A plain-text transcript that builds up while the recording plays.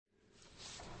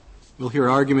We'll hear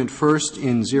argument first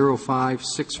in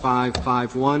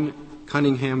 056551,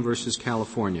 Cunningham versus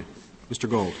California. Mr.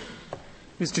 Gold.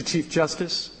 Mr. Chief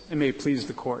Justice, and may it please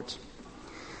the Court.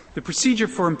 The procedure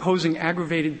for imposing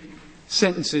aggravated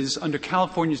sentences under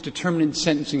California's determinant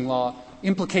sentencing law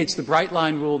implicates the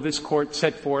bright-line rule this Court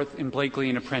set forth in Blakely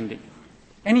and Apprendi.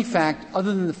 Any fact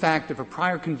other than the fact of a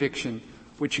prior conviction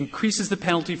which increases the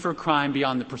penalty for a crime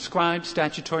beyond the prescribed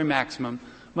statutory maximum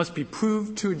must be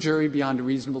proved to a jury beyond a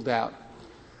reasonable doubt.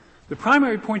 The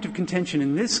primary point of contention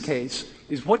in this case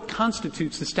is what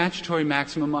constitutes the statutory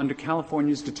maximum under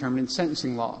California's determinant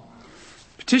sentencing law.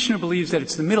 Petitioner believes that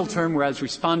it's the middle term, whereas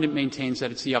respondent maintains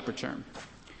that it's the upper term.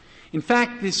 In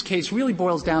fact, this case really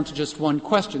boils down to just one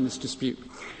question, this dispute.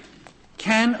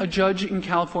 Can a judge in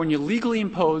California legally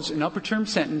impose an upper term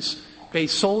sentence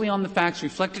based solely on the facts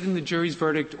reflected in the jury's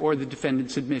verdict or the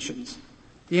defendant's admissions?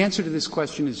 The answer to this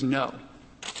question is no.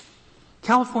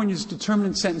 California's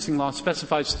determinant sentencing law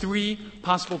specifies three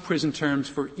possible prison terms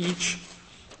for each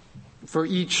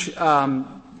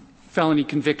felony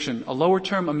conviction: a lower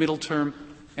term, a middle term,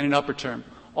 and an upper term.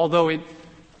 Although it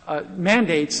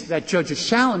mandates that judges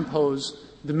shall impose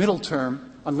the middle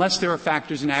term unless there are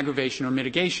factors in aggravation or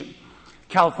mitigation.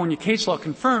 California case law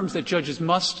confirms that judges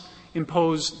must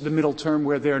impose the middle term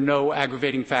where there are no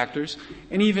aggravating factors,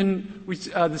 and even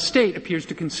the state appears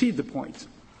to concede the point.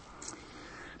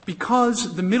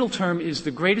 Because the middle term is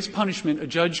the greatest punishment a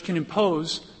judge can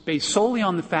impose based solely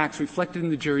on the facts reflected in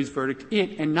the jury's verdict,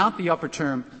 it, and not the upper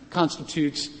term,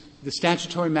 constitutes the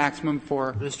statutory maximum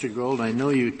for— Mr. Gold, I know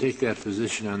you take that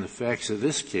position on the facts of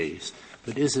this case,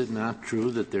 but is it not true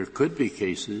that there could be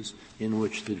cases in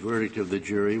which the verdict of the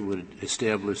jury would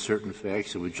establish certain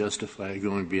facts that would justify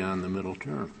going beyond the middle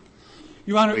term?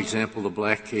 Your Honor— For example, the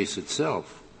Black case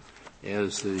itself,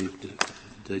 as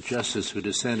the justice who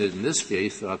dissented in this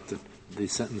case thought that the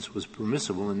sentence was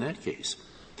permissible in that case.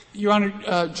 Your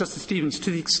Honor, Justice Stevens,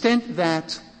 to the extent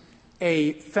that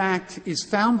a fact is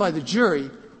found by the jury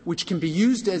which can be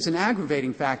used as an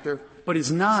aggravating factor but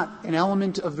is not an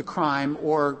element of the crime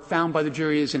or found by the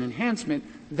jury as an enhancement,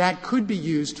 that could be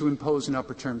used to impose an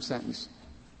upper term sentence.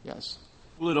 Yes.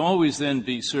 Will it always then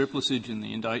be surplusage in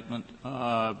the indictment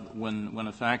when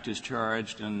a fact is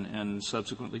charged and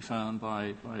subsequently found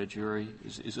by a jury?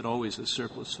 Is it always a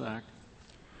surplus fact?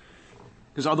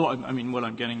 Because otherwise, I mean, what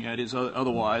I'm getting at is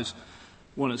otherwise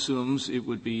one assumes it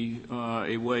would be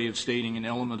a way of stating an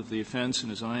element of the offense,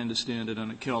 and as I understand it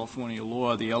under California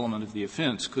law, the element of the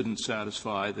offense couldn't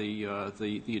satisfy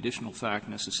the additional fact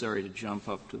necessary to jump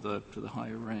up to the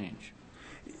higher range.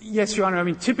 Yes, Your Honor. I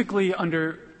mean, typically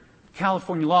under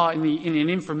California law in an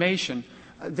information,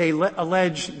 they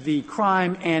allege the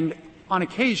crime and on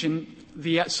occasion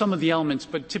some of the elements,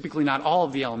 but typically not all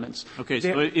of the elements. Okay,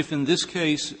 so if in this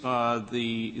case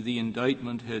the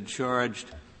indictment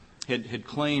had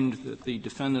claimed that the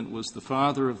defendant was the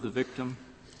father of the victim,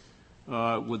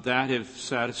 would that have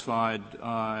satisfied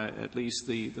at least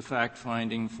the fact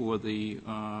finding for the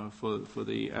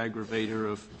aggravator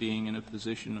of being in a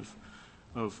position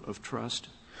of trust?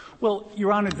 Well,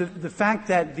 Your Honor, the fact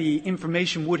that the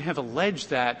information would have alleged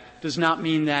that does not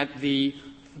mean that the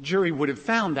jury would have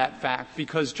found that fact,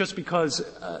 because just because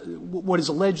what is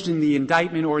alleged in the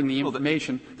indictment or in the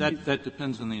information— Well, that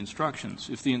depends on the instructions.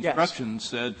 If the instructions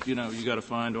said, you got to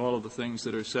find all of the things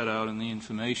that are set out in the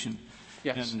information,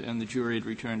 yes, and the jury had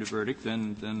returned a verdict,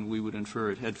 then we would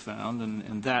infer it had found,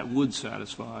 and that would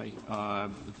satisfy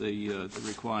the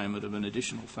requirement of an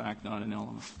additional fact, not an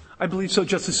element. I believe so,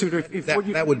 Justice Souter.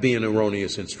 That would be an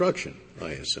erroneous instruction,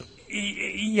 I assume.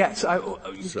 Yes.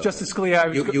 Justice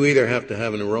Scalia, you either have to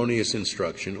have an erroneous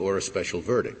instruction or a special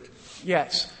verdict.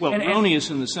 Yes. Well, erroneous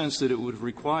in the sense that it would have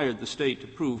required the State to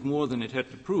prove more than it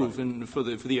had to prove for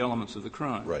the elements of the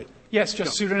crime. Right. Yes,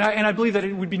 Justice Souter, and I believe that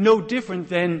it would be no different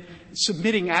than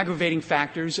submitting aggravating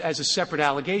factors as a separate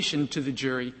allegation to the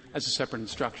jury as a separate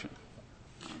instruction.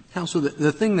 Counsel,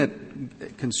 the thing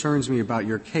that concerns me about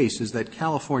your case is that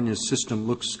California's system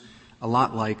looks a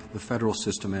lot like the federal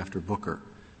system after Booker.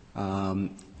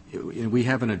 We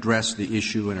haven't addressed the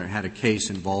issue and had a case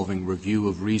involving review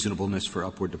of reasonableness for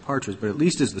upward departures, but at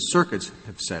least as the circuits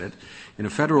have said it, in a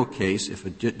federal case, if a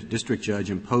district judge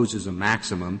imposes a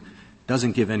maximum,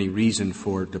 doesn't give any reason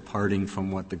for departing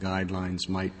from what the guidelines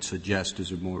might suggest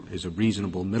is a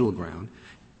reasonable middle ground,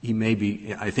 he may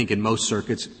be, I think in most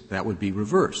circuits, that would be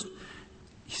reversed.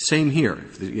 Same here.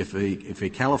 If a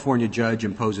California judge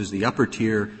imposes the upper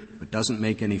tier but doesn't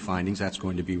make any findings, that's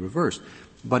going to be reversed.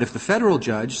 But if the federal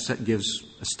judge gives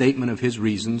a statement of his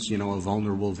reasons, a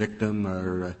vulnerable victim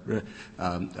or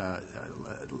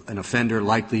an offender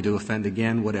likely to offend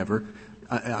again, whatever,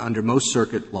 under most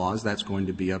circuit laws, that's going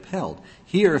to be upheld.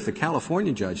 Here, if a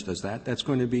California judge does that, that's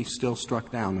going to be still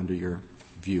struck down under your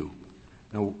view.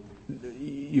 Now,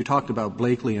 you talked about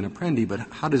Blakely and Apprendi, but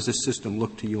how does this system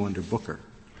look to you under Booker?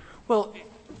 Well,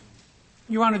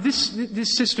 Your Honor,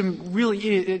 this system really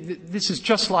is,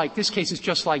 this case is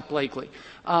just like Blakely.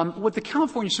 What the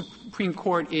California Supreme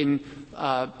Court in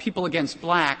People Against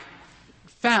Black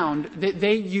found,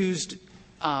 they used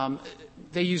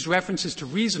references to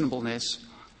reasonableness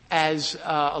as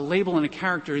a label and a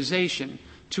characterization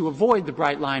to avoid the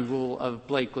bright-line rule of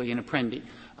Blakely and Apprendi.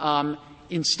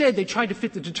 Instead, they tried to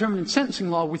fit the determinant sentencing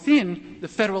law within the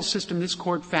federal system this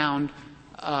Court found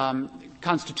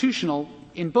constitutional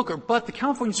in Booker. But the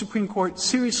California Supreme Court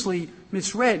seriously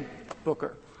misread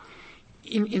Booker.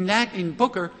 In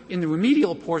Booker, in the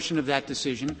remedial portion of that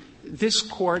decision, this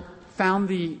Court found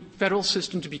the federal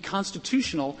system to be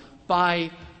constitutional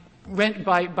by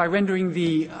rendering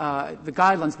the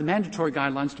guidelines, the mandatory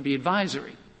guidelines, to be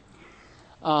advisory.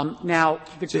 Now,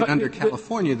 under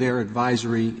California, they're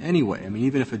advisory anyway. I mean,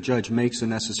 even if a judge makes a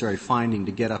necessary finding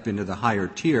to get up into the higher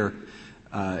tier,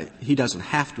 he doesn't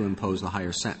have to impose the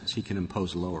higher sentence. He can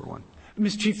impose a lower one.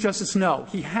 Mr. Chief Justice, no.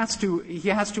 He has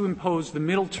to impose the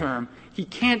middle term. He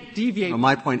can't deviate. Well,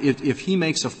 my point, if he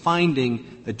makes a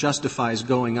finding that justifies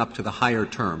going up to the higher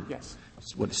term, yes.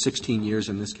 16 years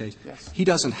in this case? Yes. He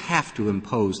doesn't have to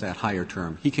impose that higher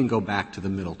term. He can go back to the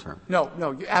middle term. No,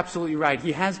 you're absolutely right.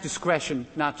 He has discretion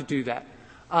not to do that.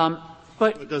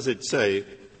 But does it say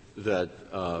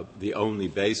that the only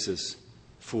basis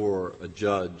for a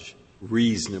judge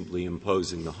reasonably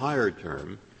imposing the higher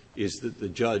term is that the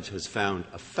judge has found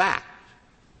a fact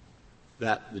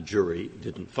that the jury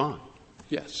didn't find?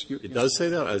 Yes. It does say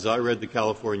that. As I read the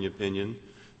California opinion,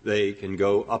 they can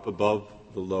go up above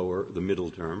the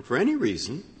middle term for any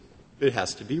reason. It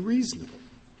has to be reasonable.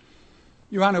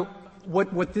 Your Honor,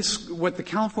 what the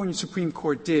California Supreme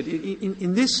Court did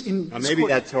in this maybe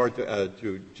that's hard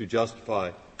to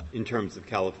justify in terms of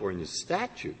California's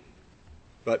statute,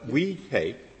 but we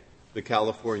take the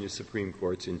California Supreme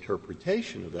Court's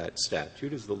interpretation of that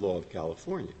statute as the law of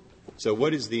California. So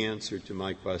what is the answer to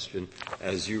my question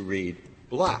as you read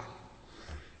Black?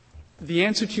 The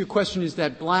answer to your question is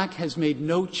that Black has made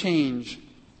no change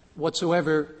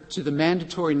whatsoever to the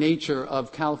mandatory nature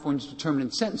of California's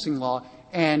determinant sentencing law,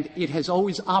 and it has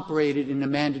always operated in a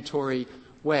mandatory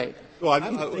way. Well, I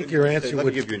would think your answer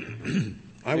would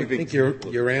I would think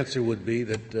your answer would be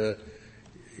that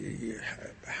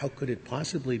how could it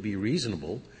possibly be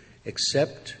reasonable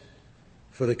except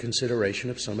for the consideration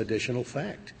of some additional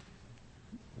fact?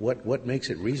 What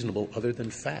makes it reasonable other than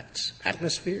facts?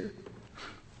 Atmosphere?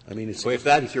 I mean, if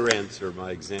that's your answer,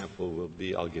 my example will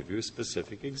be, I'll give you a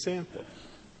specific example.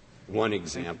 One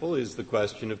example is the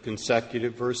question of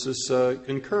consecutive versus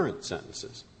concurrent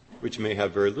sentences, which may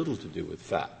have very little to do with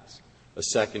facts. A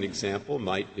second example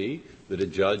might be that a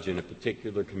judge in a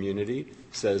particular community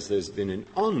says there's been an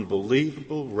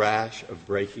unbelievable rash of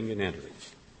breaking and entering.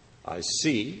 I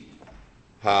see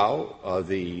how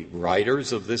the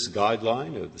writers of this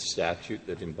guideline, or the statute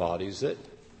that embodies it,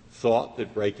 thought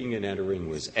that breaking and entering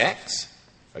was X,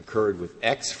 occurred with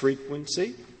X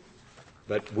frequency,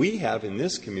 but we have in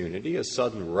this community a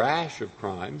sudden rash of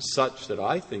crimes such that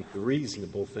I think the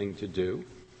reasonable thing to do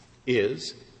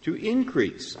is to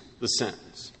increase the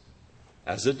sentence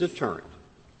as a deterrent.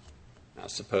 Now,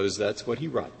 suppose that's what he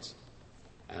writes.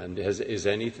 And is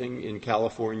anything in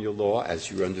California law, as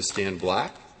you understand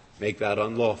Black, make that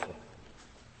unlawful?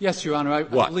 Yes, Your Honor.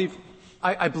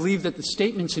 I believe that the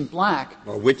statements in Black.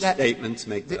 Or which statements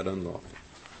make that unlawful?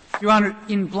 Your Honor,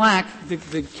 in Black,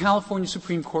 the California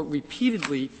Supreme Court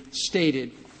repeatedly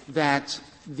stated that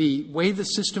the way the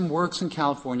system works in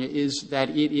California is that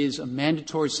it is a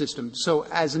mandatory system. So,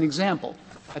 as an example,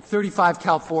 at 35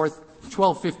 Cal 4th,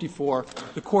 1254,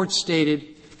 the Court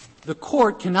stated, the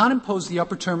Court cannot impose the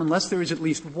upper term unless there is at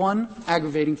least one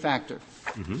aggravating factor.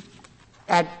 Mm-hmm.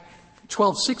 At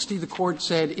 1260, the Court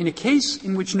said, in a case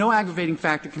in which no aggravating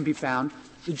factor can be found,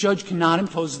 the judge cannot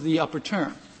impose the upper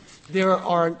term. There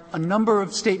are a number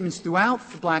of statements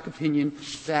throughout the Black opinion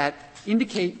that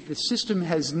indicate the system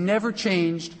has never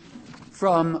changed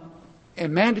from a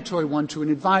mandatory one to an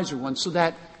advisory one, so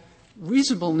that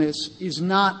reasonableness is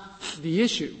not the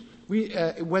issue.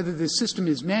 Whether the system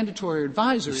is mandatory or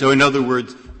advisory. So, in other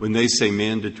words, when they say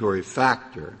mandatory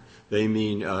factor, they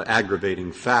mean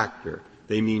aggravating factor.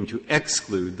 They mean to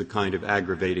exclude the kind of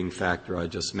aggravating factor I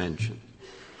just mentioned.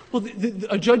 Well,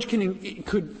 a judge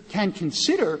can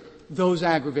consider those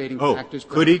aggravating factors.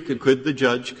 Could the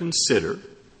judge consider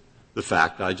the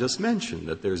fact I just mentioned,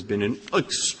 that there's been an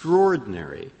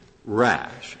extraordinary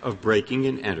rash of breaking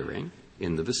and entering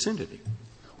in the vicinity.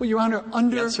 Well, Your Honor,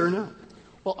 Yes or no?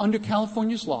 Well, under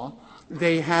California's law,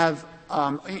 they have,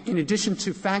 in addition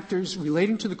to factors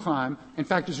relating to the crime and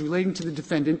factors relating to the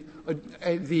defendant,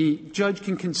 the judge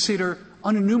can consider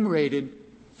unenumerated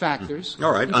factors.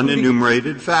 All right,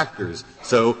 unenumerated factors.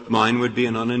 So mine would be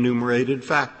an unenumerated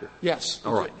factor. Yes.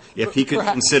 All right. If he could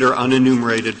consider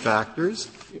unenumerated factors,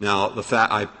 now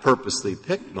I purposely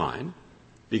picked mine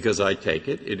because I take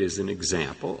it is an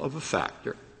example of a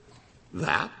factor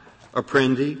that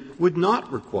Apprendi would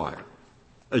not require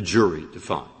a jury to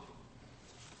find.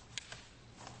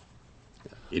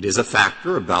 It is a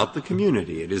factor about the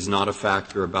community. It is not a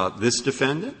factor about this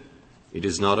defendant. It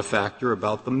is not a factor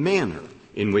about the manner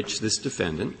in which this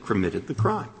defendant committed the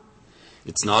crime.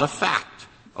 It's not a fact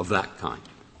of that kind.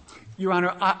 Your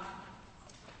Honor,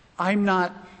 I'm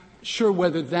not sure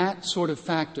whether that sort of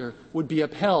factor would be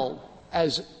upheld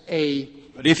as a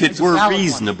But if it were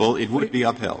reasonable, it would be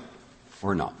upheld,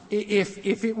 or not?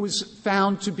 If it was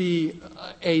found to be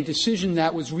a decision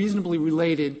that was reasonably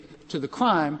related to the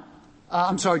crime,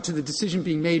 to the decision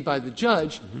being made by the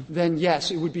judge, then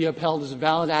yes, it would be upheld as a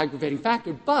valid aggravating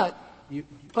factor. But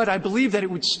I believe that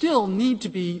it would still need to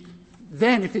be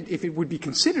then, if it would be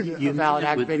considered a valid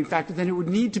aggravating factor, then it would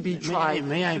need to be tried.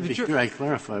 May I be sure I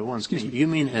clarify one thing? You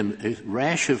mean a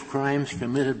rash of crimes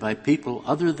committed by people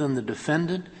other than the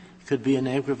defendant could be an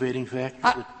aggravating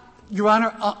factor? Your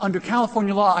Honor, under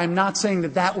California law, I'm not saying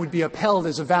that would be upheld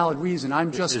as a valid reason.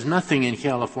 There's nothing in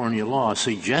California law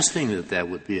suggesting that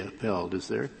would be upheld, is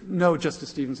there? No, Justice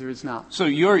Stevens, there is not. So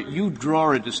you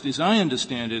draw as I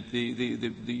understand it,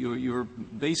 your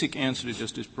basic answer to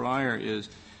Justice Breyer is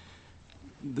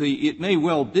it may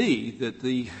well be that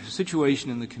the situation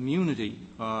in the community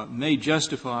may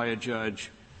justify a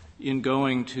judge in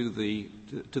going to the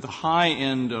high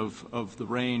end of the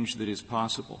range that is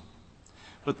possible.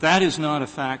 But that is not a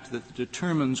fact that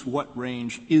determines what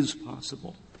range is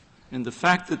possible. And the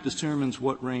fact that determines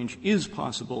what range is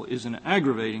possible is an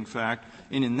aggravating fact,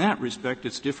 and in that respect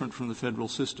it's different from the federal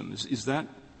system. Is that?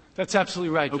 That's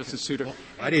absolutely right, okay. Justice Souter. Well,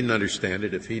 I didn't understand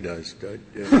it if he does.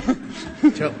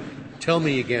 Tell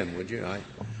me again, would you?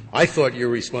 I thought your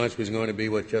response was going to be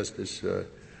what Justice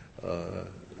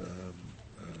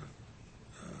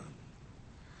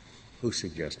who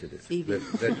suggested it?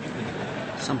 That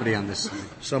somebody on this side.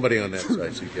 Somebody on that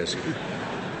side suggested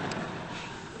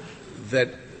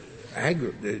it.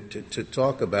 To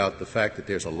talk about the fact that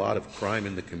there's a lot of crime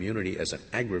in the community as an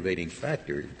aggravating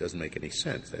factor, it doesn't make any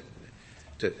sense.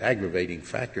 Aggravating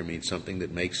factor means something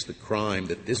that makes the crime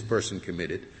that this person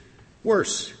committed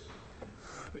worse.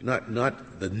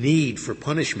 Not the need for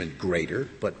punishment greater,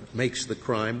 but makes the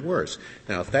crime worse.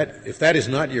 Now, if that is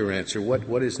not your answer,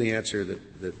 what is the answer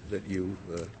that you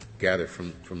gather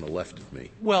from the left of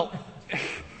me? Well,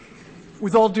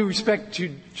 with all due respect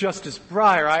to Justice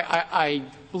Breyer, I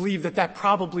believe that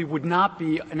probably would not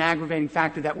be an aggravating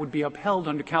factor that would be upheld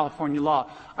under California law.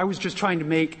 I was just trying to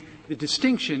make the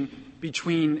distinction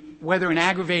between whether an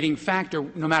aggravating factor,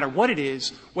 no matter what it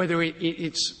is, whether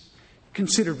it's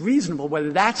considered reasonable,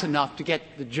 whether that's enough to get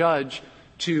the judge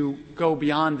to go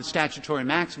beyond the statutory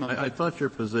maximum. I thought your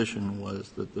position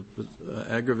was that the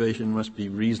aggravation must be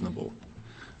reasonable.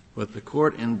 But the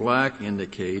court in Black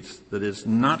indicates that it's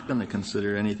not going to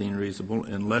consider anything reasonable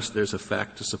unless there's a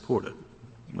fact to support it,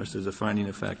 unless there's a finding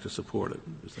of fact to support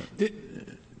it.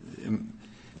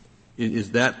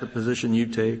 Is that the position you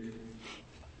take?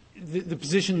 The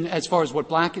position as far as what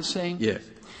Black is saying? Yes.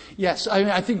 Yes.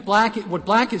 I think what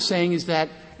Black is saying is that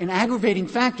an aggravating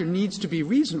factor needs to be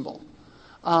reasonable.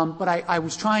 But I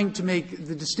was trying to make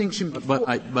the distinction before.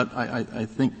 But I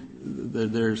think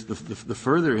there's the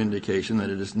further indication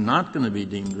that it is not going to be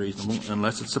deemed reasonable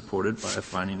unless it's supported by a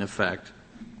finding of fact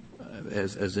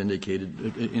as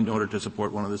indicated in order to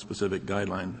support one of the specific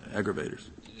guideline aggravators.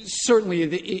 Certainly,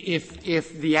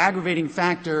 if the aggravating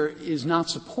factor is not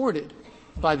supported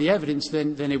by the evidence,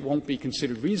 then it won't be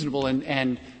considered reasonable,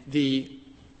 and the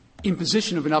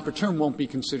imposition of an upper term won't be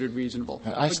considered reasonable.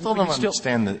 I still don't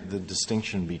understand the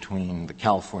distinction between the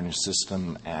California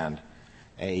system and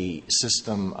a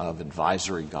system of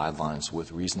advisory guidelines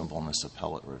with reasonableness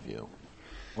appellate review.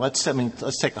 Let's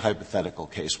take a hypothetical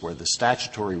case where the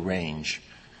statutory range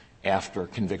after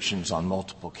convictions on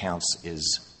multiple counts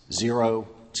is 0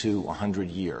 to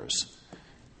 100 years.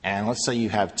 And let's say you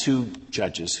have two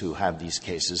judges who have these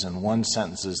cases, and one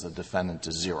sentences the defendant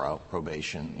to 0,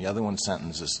 probation, the other one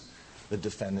sentences the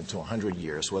defendant to 100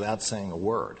 years without saying a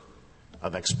word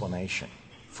of explanation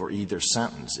for either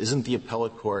sentence. Isn't the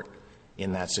appellate court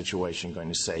in that situation going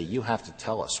to say, you have to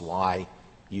tell us why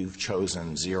you've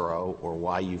chosen 0 or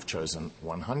why you've chosen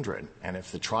 100? And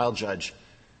if the trial judge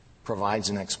provides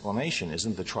an explanation,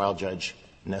 isn't the trial judge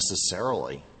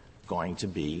necessarily going to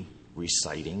be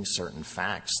reciting certain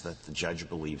facts that the judge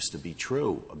believes to be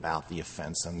true about the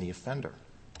offense and the offender?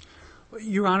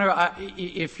 Your Honor,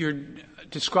 if you're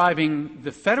describing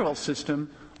the federal system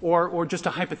or just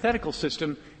a hypothetical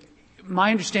system,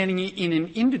 my understanding in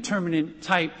an indeterminate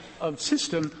type of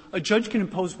system, a judge can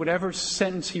impose whatever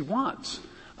sentence he wants.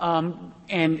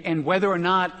 And whether or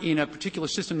not in a particular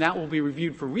system that will be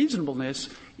reviewed for reasonableness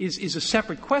is a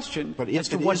separate question. But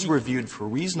if it is reviewed for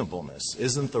reasonableness,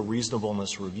 isn't the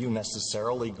reasonableness review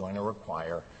necessarily going to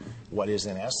require what is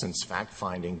in essence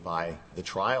fact-finding by the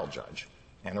trial judge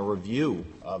and a review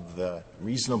of the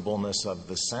reasonableness of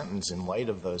the sentence in light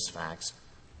of those facts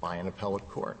by an appellate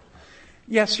court?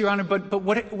 Yes, Your Honor, but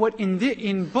what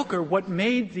in Booker, what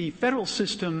made the federal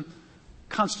system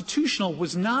constitutional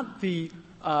was not the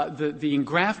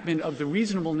engraftment of the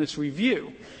reasonableness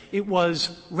review. It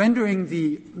was rendering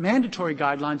the mandatory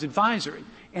guidelines advisory.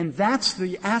 And that's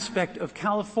the aspect of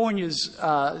California's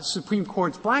Supreme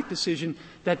Court's Black decision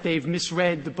that they've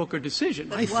misread the Booker decision.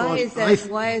 Why is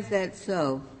that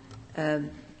so?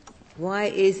 Why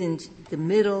isn't the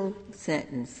middle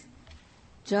sentence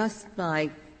just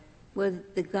like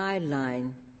what the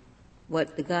guideline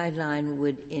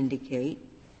would indicate?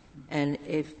 And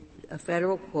if a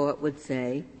federal court would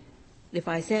say, if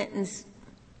I sentence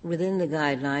within the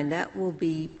guideline, that will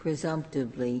be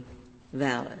presumptively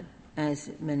valid, as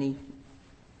many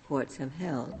courts have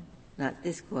held, not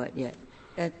this court yet.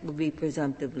 That will be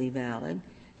presumptively valid.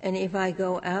 And if I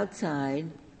go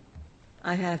outside,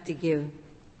 I have to give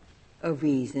a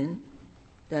reason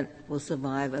that will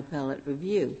survive appellate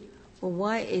review. Well,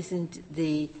 why isn't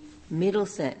the middle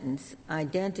sentence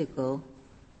identical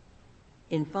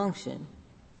in function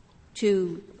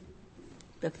to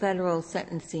the federal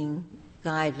sentencing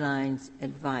guidelines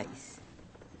advice?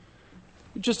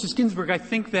 Justice Ginsburg, I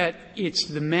think that it's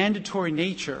the mandatory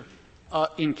nature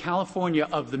in California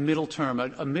of the middle term.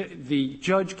 The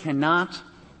judge cannot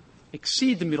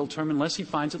exceed the middle term unless he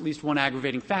finds at least one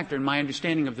aggravating factor. And my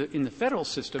understanding in the federal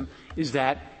system is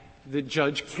that the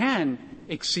judge can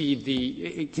exceed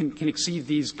can exceed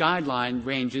these guideline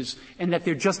ranges, and that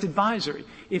they're just advisory.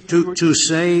 To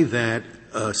say that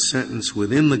a sentence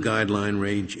within the guideline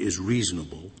range is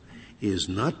reasonable is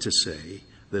not to say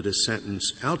that a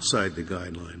sentence outside the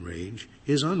guideline range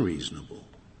is unreasonable.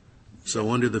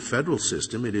 So under the federal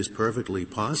system, it is perfectly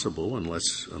possible,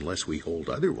 unless we hold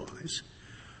otherwise,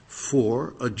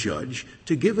 for a judge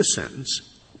to give a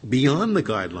sentence beyond the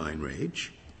guideline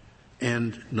range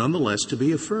and nonetheless to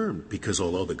be affirmed, because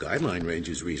although the guideline range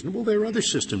is reasonable, there are other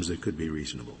systems that could be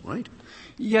reasonable, right?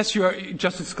 Yes,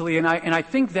 Justice Scalia, and I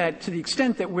think that to the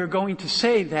extent that we're going to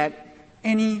say that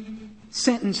any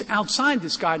sentence outside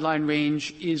this guideline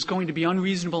range is going to be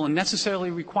unreasonable and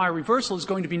necessarily require reversal is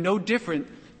going to be no different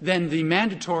than the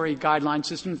mandatory guideline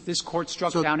system that this Court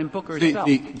struck down in Booker itself.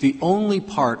 The only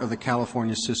part of the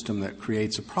California system that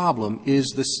creates a problem is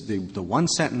the one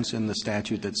sentence in the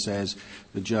statute that says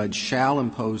the judge shall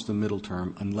impose the middle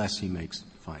term unless he makes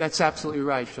findings. That's absolutely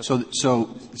right, Justice. So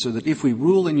that if we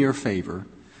rule in your favor,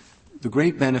 the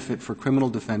great benefit for criminal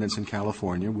defendants in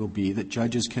California will be that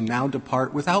judges can now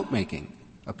depart without making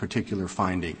a particular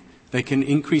finding. They can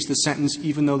increase the sentence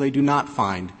even though they do not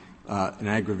find an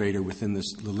aggravator within the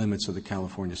limits of the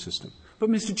California system. But,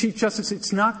 Mr. Chief Justice,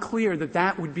 it's not clear that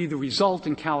that would be the result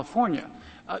in California.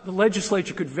 The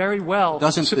legislature could very well —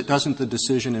 Doesn't the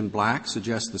decision in Black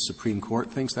suggest the Supreme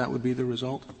Court thinks that would be the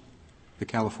result? The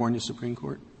California Supreme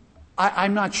Court?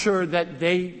 I'm not sure that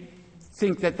they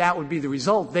think that that would be the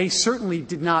result. They certainly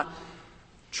did not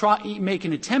make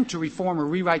an attempt to reform or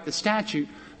rewrite the statute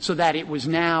so that it was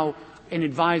now an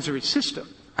advisory system.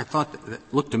 I thought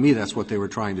looked to me that's what they were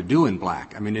trying to do in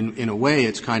Black. I mean, in a way,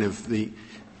 it's kind of the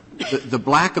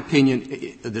Black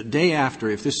opinion. The day after,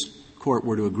 if this Court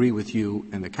were to agree with you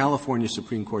and the California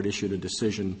Supreme Court issued a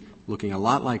decision looking a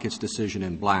lot like its decision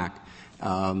in Black,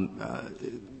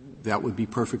 that would be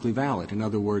perfectly valid. In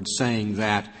other words, saying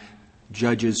that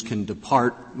judges can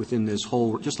depart within this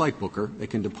whole, just like Booker, they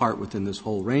can depart within this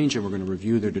whole range, and we're going to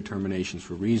review their determinations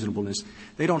for reasonableness.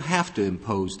 They don't have to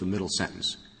impose the middle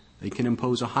sentence. They can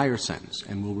impose a higher sentence,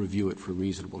 and we'll review it for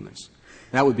reasonableness.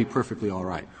 That would be perfectly all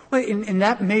right. Well, and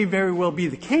that may very well be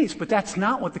the case, but that's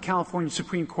not what the California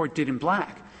Supreme Court did in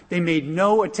Black. They made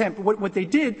no attempt. What they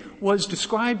did was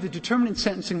describe the determinant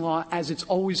sentencing law as it's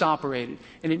always operated.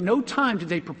 And at no time did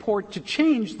they purport to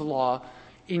change the law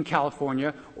in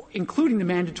California, including the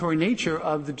mandatory nature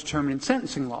of the determinant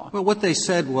sentencing law. Well, what they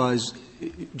said was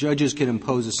judges can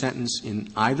impose a sentence in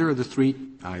either of the three,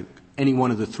 any one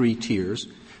of the three tiers,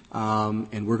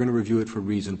 and we're going to review it for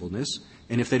reasonableness.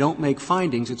 And if they don't make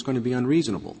findings, it's going to be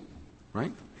unreasonable,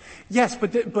 right? Yes,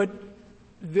 but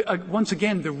once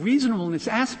again, the reasonableness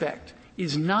aspect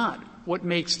is not what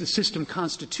makes the system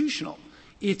constitutional.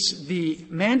 It's the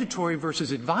mandatory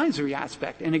versus advisory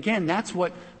aspect. And again, that's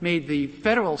what made the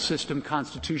federal system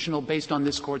constitutional based on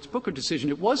this Court's Booker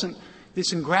decision. It wasn't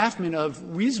this engraftment of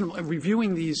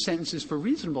reviewing these sentences for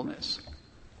reasonableness.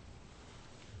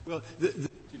 Well,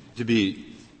 to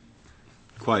be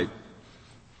quite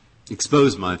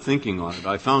expose my thinking on it,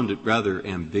 I found it rather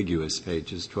ambiguous,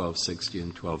 pages 1260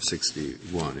 and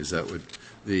 1261. Is that what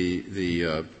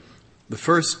the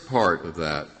first part of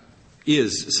that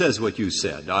says what you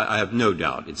said. I have no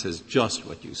doubt. It says just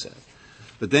what you said.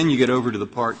 But then you get over to the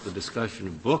part, the discussion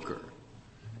of Booker,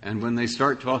 and when they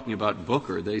start talking about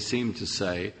Booker, they seem to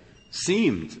say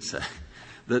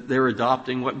that they're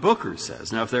adopting what Booker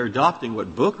says. Now, if they're adopting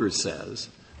what Booker says,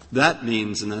 that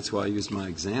means, and that's why I used my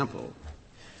example,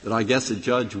 that I guess a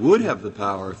judge would have the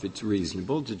power, if it's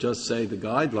reasonable, to just say the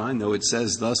guideline, though it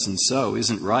says thus and so,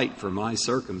 isn't right for my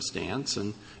circumstance,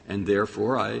 and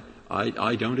therefore I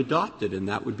don't adopt it, and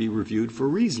that would be reviewed for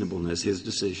reasonableness, his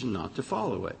decision not to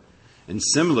follow it. And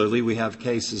similarly, we have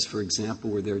cases, for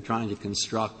example, where they're trying to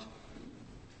construct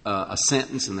a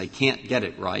sentence and they can't get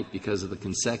it right because of the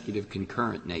consecutive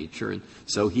concurrent nature, and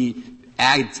so he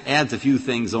adds a few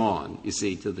things on, you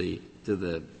see, to the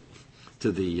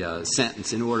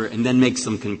sentence in order, and then makes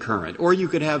them concurrent. Or you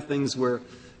could have things where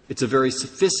it's a very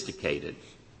sophisticated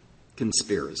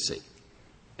conspiracy,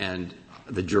 and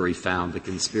the jury found the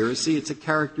conspiracy. It's a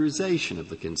characterization of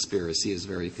the conspiracy as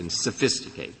very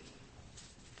sophisticated.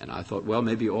 And I thought, well,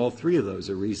 maybe all three of those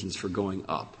are reasons for going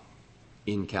up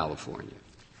in California.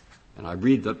 And I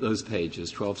read those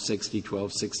pages, 1260,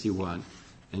 1261,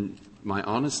 and my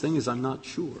honest thing is I'm not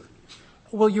sure.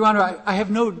 Well, Your Honor, I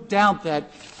have no doubt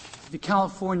that the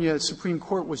California Supreme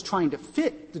Court was trying to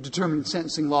fit the determinate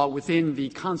sentencing law within the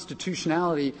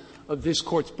constitutionality of this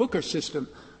Court's Booker system.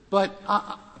 But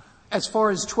as far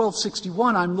as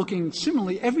 1261, I'm looking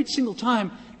similarly. Every single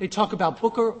time they talk about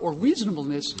Booker or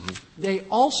reasonableness, they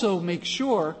also make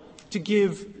sure to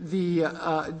give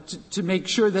to make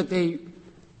sure that they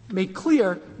make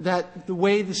clear that the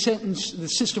way the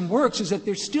system works is that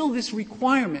there's still this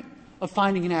requirement of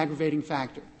finding an aggravating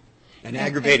factor. An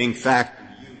aggravating factor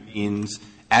means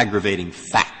aggravating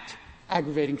fact.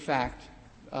 Aggravating fact,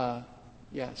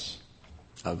 yes.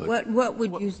 What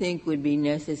would you think would be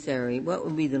necessary? What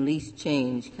would be the least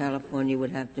change California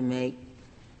would have to make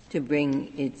to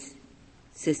bring its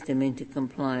system into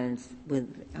compliance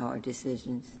with our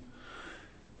decisions?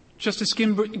 Justice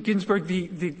Ginsburg,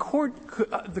 the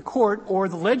court or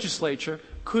the legislature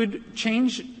could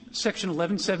change Section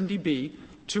 1170B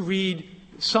to read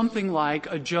something like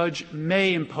a judge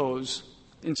may impose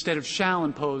instead of shall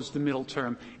impose the middle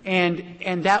term.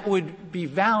 And that would be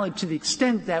valid to the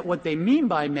extent that what they mean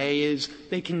by may is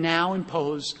they can now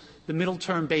impose the middle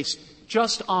term based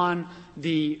just on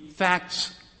the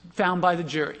facts found by the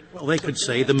jury. Well, they could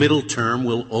say the middle term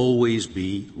will always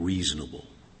be reasonable.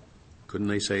 Couldn't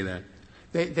they say that?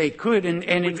 They could,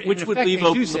 and which would leave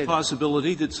open the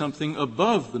possibility that something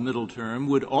above the middle term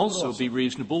would also be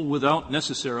reasonable without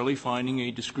necessarily finding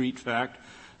a discrete fact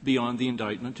beyond the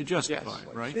indictment to justify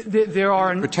it, right? There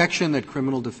are protection that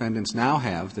criminal defendants now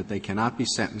have that they cannot be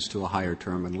sentenced to a higher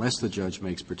term unless the judge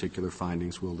makes particular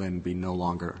findings will then be no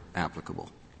longer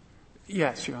applicable.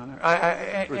 Yes, Your Honor.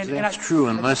 That's true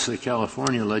unless the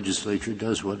California legislature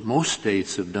does what most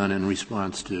states have done in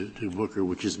response to Booker,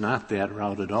 which is not that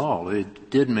route at all. They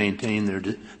did maintain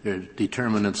their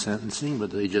determinate sentencing, but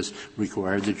they just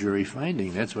required the jury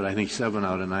finding. That's what I think 7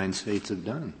 out of 9 states have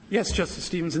done. Yes, Justice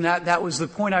Stevens, and that was the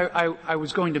point I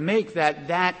was going to make,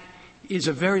 that is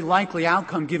a very likely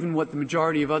outcome given what the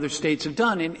majority of other states have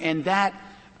done, and that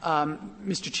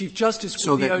Mr. Chief Justice.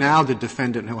 So that now the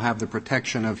defendant who will have the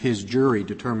protection of his jury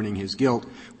determining his guilt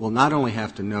will not only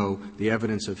have to know the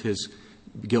evidence of his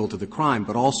guilt of the crime,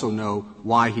 but also know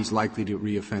why he's likely to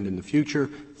reoffend in the future,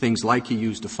 things like he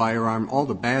used a firearm, all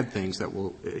the bad things that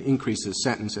will increase his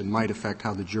sentence and might affect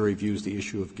how the jury views the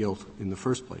issue of guilt in the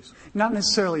first place. Not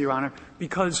necessarily, Your Honor,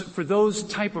 because for those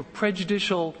type of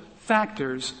prejudicial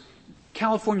factors,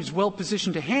 California is well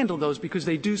positioned to handle those because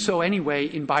they do so anyway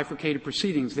in bifurcated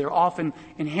proceedings. There are often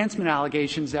enhancement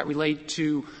allegations that relate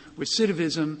to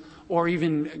recidivism or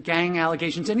even gang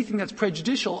allegations. Anything that's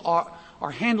prejudicial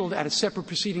are handled at a separate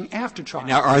proceeding after trial.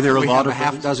 Now, are there a lot of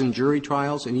half dozen jury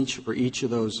trials for each of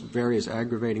those various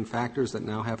aggravating factors that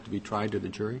now have to be tried to the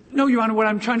jury? No, Your Honor. What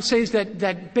I'm trying to say is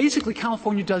that basically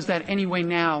California does that anyway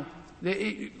now.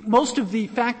 Most of the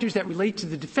factors that relate to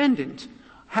the defendant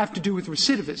have to do with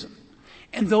recidivism.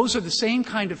 And those are the same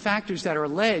kind of factors that are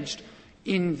alleged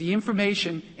in the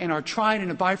information and are tried in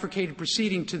a bifurcated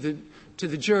proceeding to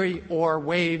the jury or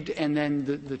waived, and then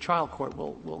the trial court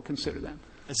will consider them.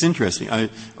 That's interesting.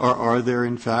 Are there,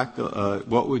 in fact,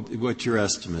 what's your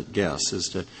estimate, guess, as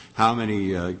to how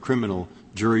many criminal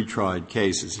jury-tried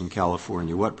cases in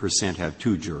California, what % have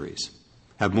two juries,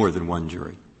 have more than one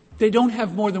jury? They don't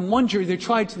have more than one jury. They're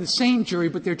tried to the same jury,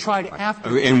 but they're tried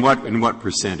after. In what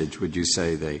percentage would you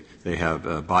say they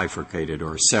have bifurcated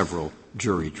or several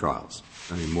jury trials?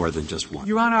 I mean, more than just one.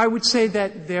 Your Honor, I would say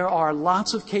that there are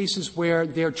lots of cases where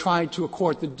they're tried to a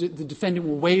court. The defendant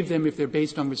will waive them if they're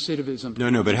based on recidivism.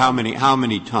 No, but how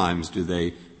many times do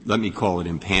they, let me call it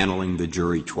impaneling the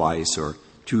jury twice, or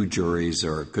two juries,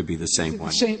 or it could be the same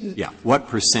one? Yeah. What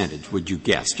percentage would you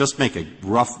guess? Just make a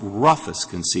roughest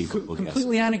conceivable guess.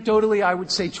 Completely anecdotally, I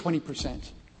would say 20%.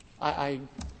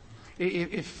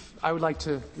 If I would like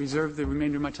to reserve the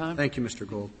remainder of my time. Thank you, Mr.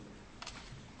 Gold.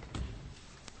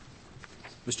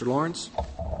 Mr. Lawrence.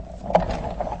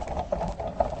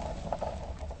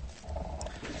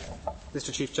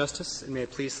 Mr. Chief Justice, and may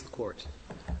it please the Court.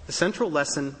 The central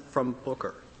lesson from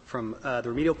Booker, from the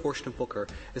remedial portion of Booker,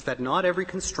 is that not every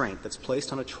constraint that's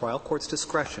placed on a trial court's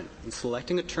discretion in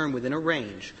selecting a term within a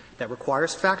range that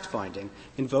requires fact-finding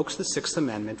invokes the Sixth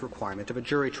Amendment requirement of a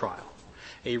jury trial.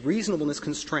 A reasonableness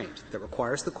constraint that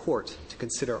requires the court to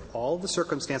consider all the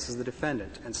circumstances of the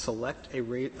defendant and select a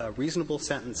reasonable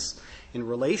sentence in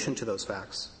relation to those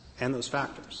facts and those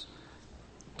factors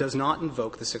does not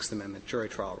invoke the Sixth Amendment jury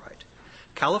trial right.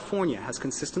 California has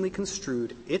consistently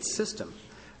construed its system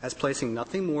as placing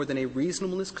nothing more than a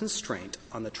reasonableness constraint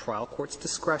on the trial court's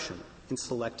discretion in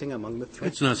selecting among the three.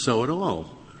 It's not so at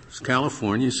all.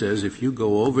 California says if you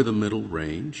go over the middle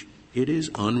range, it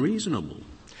is unreasonable,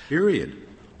 period,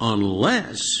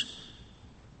 unless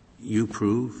you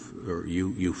prove or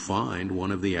you find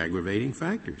one of the aggravating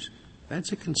factors.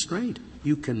 That's a constraint.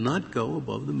 You cannot go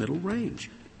above the middle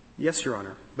range. Yes, Your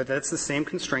Honor, but that's the same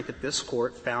constraint that this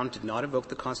Court found did not invoke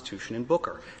the Constitution in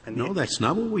Booker. And no, that's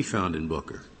not what we found in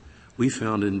Booker. We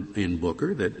found in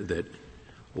Booker that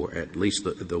or at least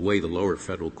the way the lower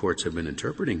federal courts have been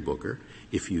interpreting Booker,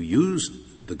 if you use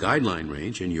the guideline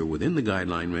range and you're within the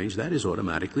guideline range, that is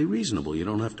automatically reasonable. You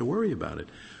don't have to worry about it.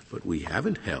 But we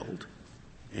haven't held,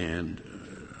 and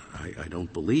I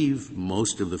don't believe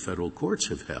most of the federal courts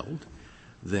have held,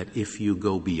 that if you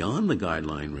go beyond the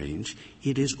guideline range,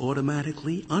 it is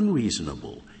automatically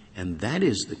unreasonable. And that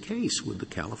is the case with the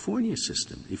California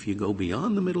system. If you go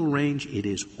beyond the middle range, it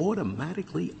is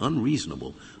automatically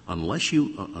unreasonable unless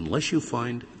you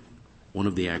find one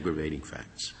of the aggravating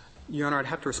facts. Your Honor, I'd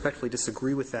have to respectfully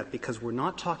disagree with that because we're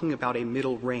not talking about a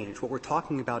middle range. What we're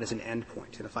talking about is an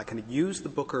endpoint. And if I can use the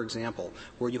Booker example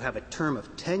where you have a term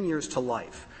of 10 years to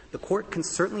life, the Court can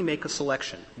certainly make a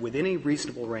selection within a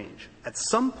reasonable range. At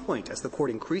some point, as the Court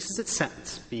increases its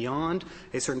sentence beyond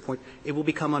a certain point, it will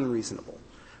become unreasonable.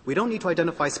 We don't need to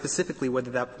identify specifically whether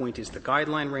that point is the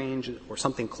guideline range or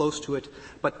something close to it,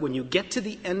 but when you get to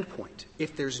the end point,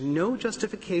 if there's no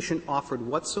justification offered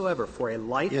whatsoever for a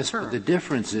life yes, term. But the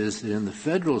difference is that in the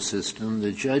federal system,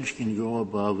 the judge can go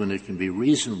above and it can be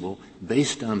reasonable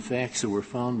based on facts that were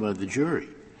found by the jury.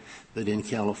 But in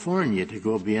California, to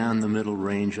go beyond the middle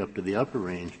range up to the upper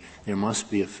range, there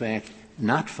must be a fact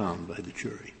not found by the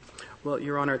jury. Well,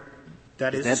 Your Honor,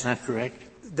 is that not correct?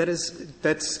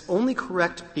 That's only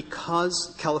correct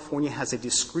because California has a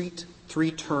discrete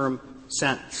three-term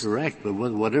sentence. Correct, but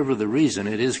whatever the reason,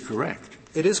 it is correct.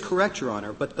 It is correct, Your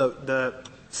Honor, but the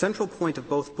central point of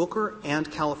both Booker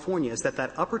and California is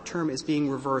that upper term is being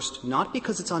reversed not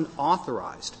because it's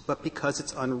unauthorized, but because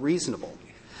it's unreasonable.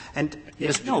 And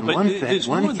yes, no, but in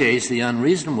one case, the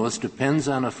unreasonableness depends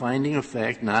on a finding of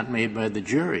fact not made by the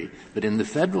jury. But in the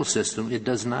federal system, it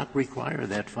does not require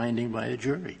that finding by a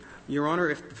jury. Your Honor,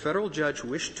 if the federal judge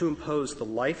wished to impose the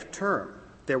life term,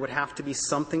 there would have to be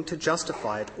something to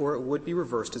justify it, or it would be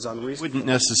reversed as unreasonable. It wouldn't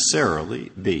necessarily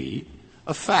be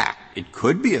a fact. It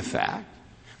could be a fact.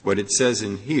 What it says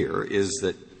in here is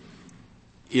that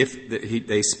if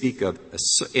they speak of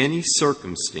any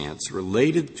circumstance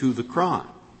related to the crime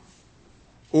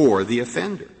or the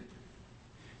offender,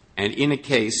 and in a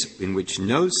case in which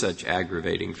no such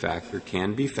aggravating factor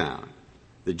can be found,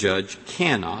 the judge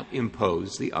cannot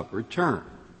impose the upper term.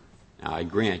 Now, I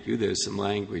grant you there's some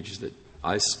language that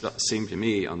seem to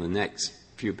me on the next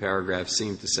few paragraphs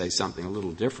seem to say something a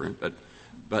little different,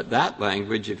 but that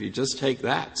language, if you just take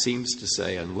that, seems to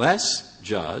say, unless,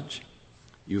 judge,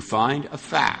 you find a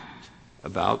fact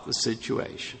about the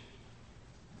situation,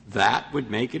 that would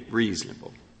make it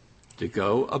reasonable to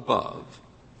go above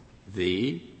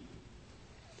the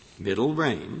middle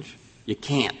range, you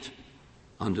can't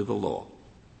under the law.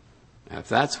 Now, if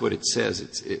that's what it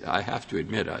says, I have to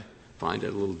admit I find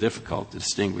it a little difficult to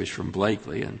distinguish from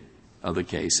Blakely and other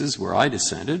cases where I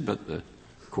dissented, but the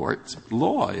Court's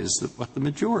law is what the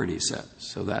majority says.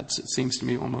 So it seems to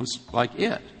me almost like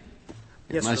it.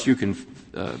 Yes, unless you can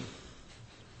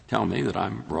tell me that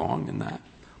I'm wrong in that.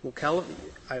 Well,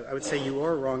 I would say you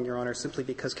are wrong, Your Honor, simply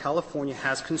because California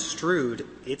has construed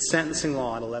its sentencing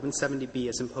law at 1170B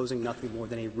as imposing nothing more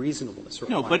than a reasonableness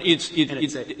requirement. No, but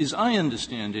as I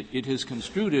understand it, it has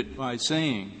construed it by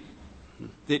saying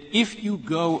that if you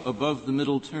go above the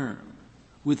middle term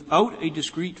without a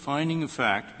discrete finding of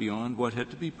fact beyond what had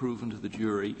to be proven to the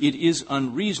jury, it is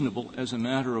unreasonable as a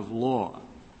matter of law.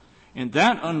 And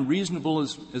that unreasonable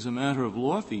as a matter of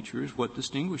law feature is what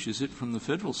distinguishes it from the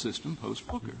Federal system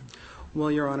post-Booker.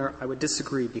 Well, Your Honor, I would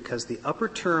disagree because the upper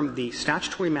term, the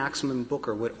statutory maximum in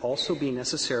Booker would also be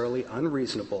necessarily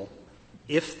unreasonable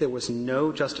if there was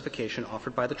no justification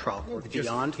offered by the trial court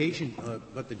beyond.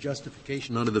 But the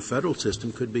justification under the Federal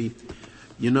system could be,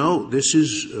 this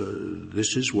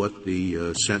is what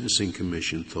the Sentencing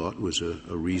Commission thought was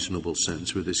a reasonable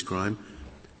sentence for this crime.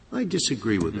 I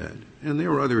disagree with that. And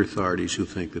there are other authorities who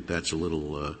think that that's a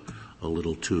little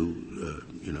too,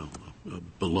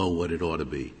 below what it ought to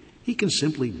be. He can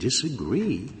simply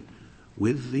disagree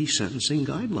with the sentencing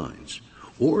guidelines.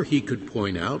 Or he could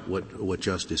point out what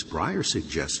Justice Breyer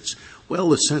suggests. Well,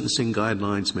 the sentencing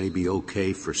guidelines may be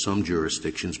okay for some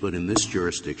jurisdictions, but in this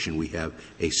jurisdiction we have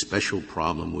a special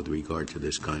problem with regard to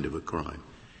this kind of a crime.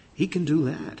 He can do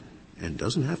that and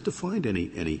doesn't have to find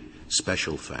any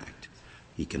special fact.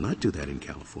 He cannot do that in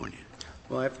California.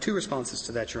 Well, I have two responses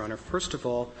to that, Your Honor. First of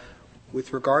all,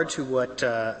 with regard to what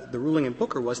the ruling in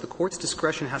Booker was, the Court's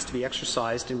discretion has to be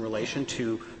exercised in relation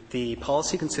to the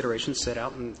policy considerations set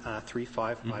out in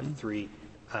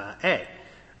 3553A,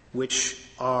 which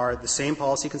are the same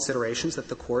policy considerations that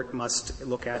the Court must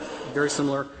look at, very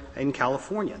similar in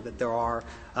California, that there are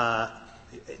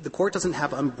the Court doesn't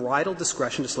have unbridled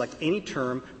discretion to select any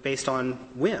term based on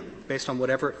whim, based on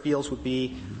whatever it feels would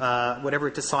be, whatever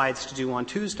it decides to do on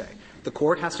Tuesday. The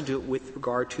Court has to do it with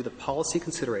regard to the policy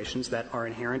considerations that are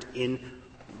inherent in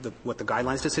what the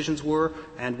guidelines decisions were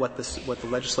and what the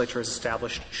legislature has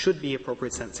established should be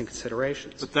appropriate sentencing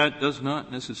considerations. But that does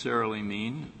not necessarily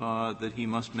mean that he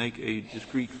must make a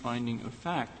discrete finding of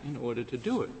fact in order to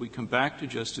do it. We come back to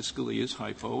Justice Scalia's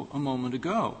hypo a moment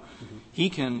ago. Mm-hmm. He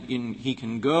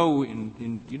can go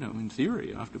in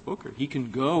theory after Booker, he can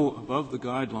go above the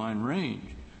guideline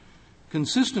range,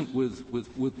 consistent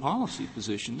with policy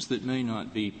positions that may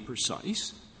not be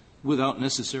precise, without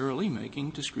necessarily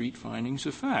making discrete findings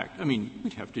of fact. I mean,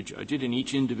 we'd have to judge it in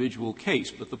each individual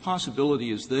case, but the possibility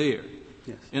is there.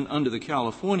 Yes. And under the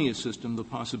California system, the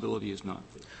possibility is not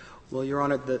there. Well, Your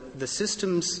Honor, the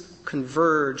systems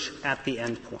converge at the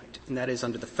end point, and that is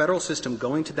under the Federal system,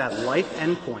 going to that life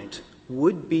end point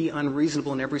would be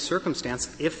unreasonable in every circumstance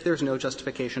if there's no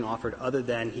justification offered other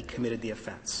than he committed the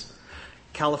offense.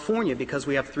 California, because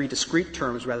we have three discrete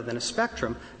terms rather than a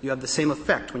spectrum, you have the same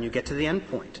effect when you get to the end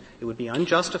point. It would be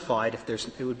unjustified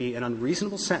it would be an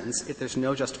unreasonable sentence if there's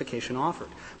no justification offered.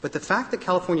 But the fact that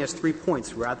California has 3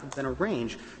 points rather than a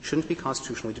range shouldn't be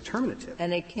constitutionally determinative.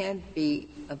 And it can't be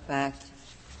a fact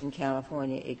in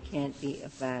California. It can't be a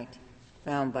fact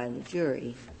found by the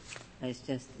jury, as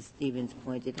Justice Stevens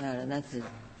pointed out, and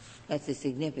that's a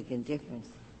significant difference.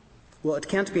 Well, it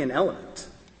can't be an element.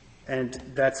 And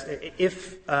that's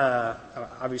if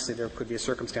obviously there could be a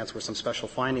circumstance where some special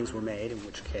findings were made, in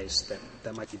which case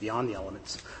that might be beyond the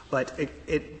elements. But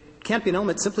it can't be an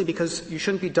element simply because you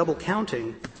shouldn't be double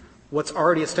counting what's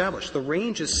already established. The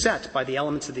range is set by the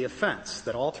elements of the offense,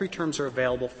 that all three terms are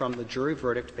available from the jury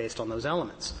verdict based on those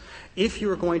elements. If you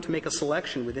are going to make a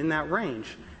selection within that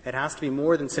range, it has to be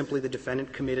more than simply the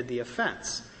defendant committed the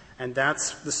offense. And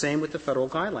that's the same with the Federal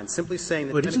guidelines, simply saying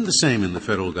that — But it isn't the same in the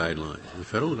Federal guidelines. The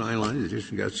Federal guidelines, the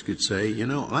district judge could say,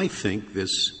 I think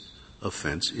this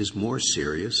offense is more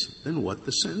serious than what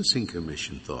the Sentencing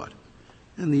Commission thought.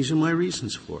 And these are my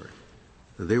reasons for it.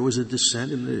 There was a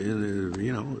dissent in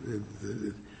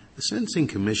the Sentencing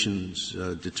Commission's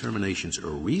determinations are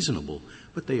reasonable,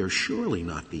 but they are surely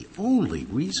not the only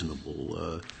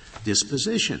reasonable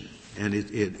disposition. And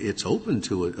it's open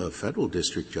to a Federal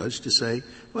district judge to say,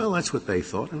 well, that's what they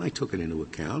thought, and I took it into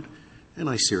account, and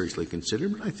I seriously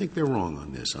considered it, but I think they're wrong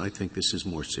on this. I think this is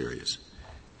more serious.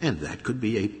 And that could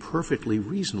be a perfectly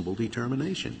reasonable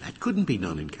determination. That couldn't be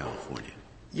done in California.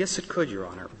 Yes, it could, Your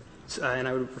Honor. And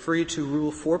I would refer you to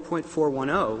Rule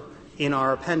 4.410 in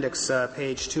our appendix,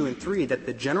 page 2 and 3, that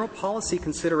the general policy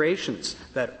considerations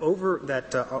that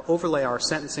overlay our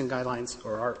sentencing guidelines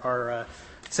or our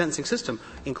sentencing system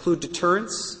include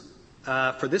deterrence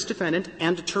for this defendant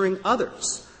and deterring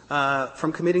others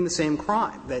from committing the same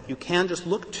crime, that you can just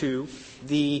look to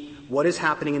what is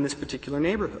happening in this particular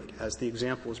neighborhood, as the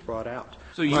example was brought out.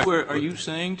 So are you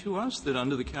saying to us that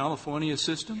under the California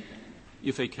system,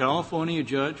 if a California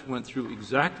judge went through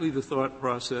exactly the thought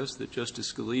process that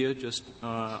Justice Scalia just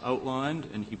outlined,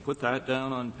 and he put that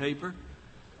down on paper,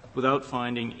 without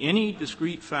finding any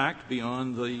discrete fact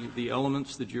beyond the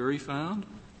elements the jury found,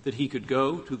 that he could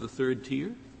go to the third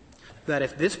tier? That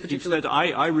if this particular... He said,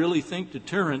 I really think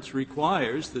deterrence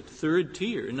requires the third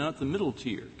tier, not the middle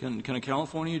tier. Can a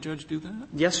California judge do that?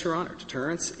 Yes, Your Honor.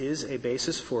 Deterrence is a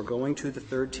basis for going to the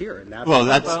third tier. And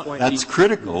that's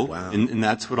critical, wow. and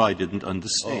that's what I didn't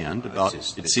understand about it.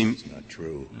 Seems not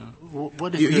true. No.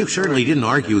 You certainly didn't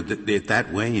argue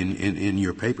that way in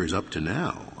your papers up to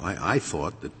now. I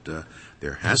thought that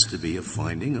there has to be a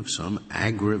finding of some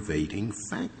aggravating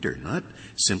factor, not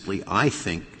simply I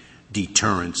think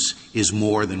deterrence is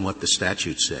more than what the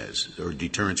statute says, or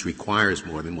deterrence requires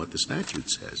more than what the statute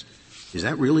says. Is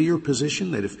that really your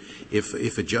position, that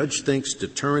if a judge thinks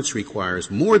deterrence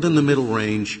requires more than the middle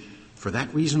range, for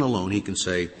that reason alone he can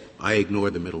say, I ignore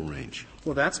the middle range?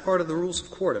 Well, that's part of the rules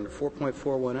of court under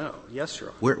 4.410. Yes,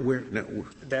 Your Honor. Where?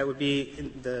 That would be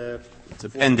in it's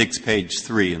appendix page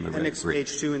 3 in the appendix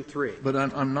page 2 and 3. But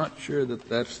I'm not sure that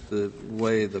that's the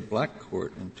way the Black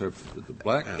court interprets it. The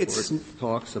Black court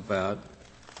talks about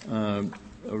a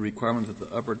requirement that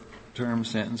the upper term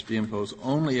sentence be imposed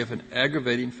only if an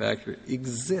aggravating factor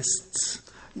exists.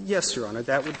 Yes, Your Honor.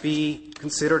 That would be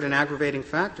considered an aggravating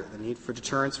factor, the need for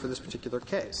deterrence for this particular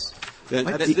case. I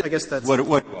guess that's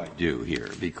what do I do here?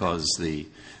 Because the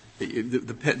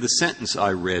sentence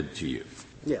I read to you,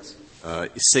 yes,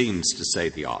 seems to say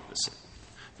the opposite.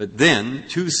 But then,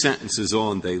 2 sentences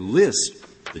on, they list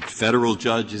the federal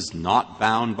judge is not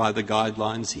bound by the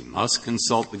guidelines. He must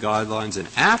consult the guidelines. And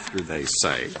after they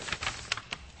say,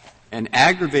 an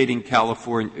aggravating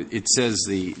California, it says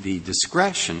the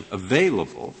discretion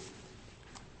available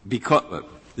because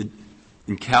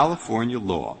in California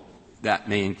law, that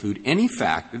may include any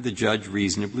factor the judge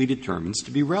reasonably determines to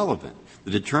be relevant.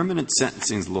 The determinant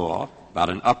sentencing law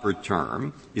about an upper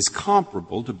term is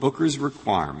comparable to Booker's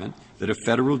requirement that a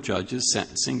federal judge's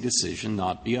sentencing decision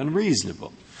not be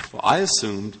unreasonable. Well, I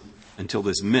assumed until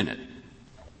this minute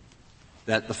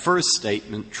that the first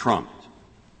statement trumped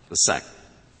the second.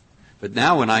 But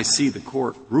now when I see the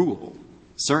court rule,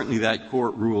 certainly that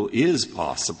court rule is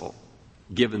possible,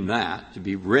 given that, to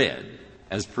be read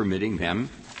as permitting them,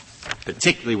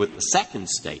 particularly with the second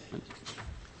statement.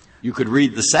 You could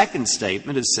read the second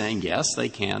statement as saying, yes, they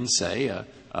can say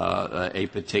a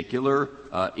particular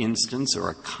instance or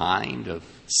a kind of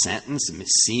sentence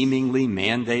seemingly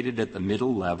mandated at the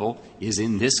middle level is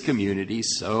in this community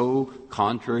so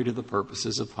contrary to the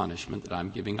purposes of punishment that I'm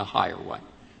giving a higher one.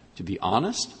 To be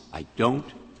honest, I don't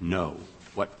know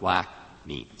what Black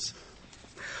means.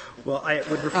 Well, I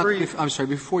would refer you... I'm sorry,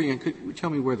 before you, could you tell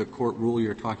me where the court rule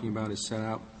you're talking about is set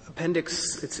out?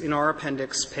 It's in our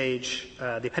appendix page,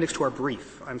 the appendix to our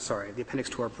brief,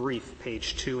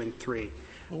 page 2 and 3.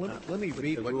 Well, let me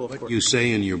read what you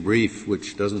say in your brief,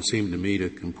 which doesn't seem to me to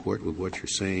comport with what you're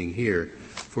saying here.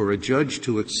 For a judge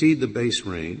to exceed the base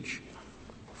range,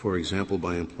 for example,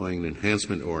 by employing an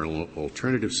enhancement or an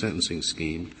alternative sentencing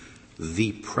scheme,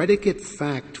 the predicate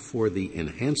fact for the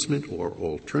enhancement or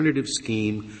alternative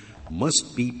scheme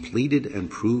must be pleaded and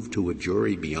proved to a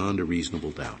jury beyond a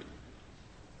reasonable doubt.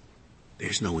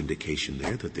 There's no indication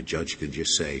there that the judge could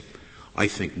just say, I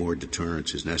think more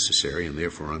deterrence is necessary and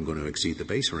therefore I'm going to exceed the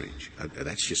base range.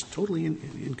 That's just totally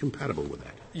incompatible with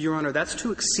that. Your Honor, that's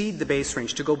to exceed the base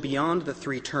range, to go beyond the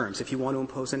 3 terms. If you want to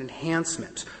impose an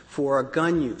enhancement for a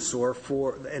gun use or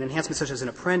for an enhancement such as an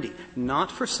apprendi,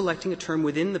 not for selecting a term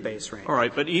within the base range. All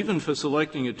right, but even for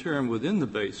selecting a term within the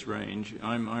base range,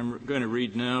 I'm going to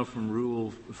read now from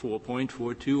Rule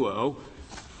 4.420.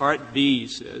 Part B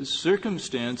says,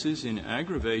 circumstances in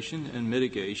aggravation and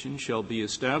mitigation shall be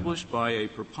established by a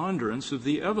preponderance of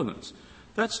the evidence.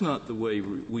 That's not the way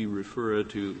we refer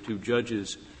to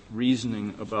judges'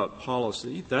 reasoning about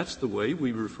policy. That's the way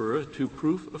we refer to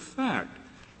proof of fact.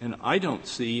 And I don't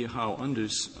see how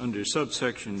under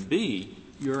subsection B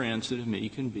your answer to me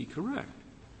can be correct.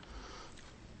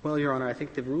 Well, Your Honor, I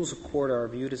think the rules of court are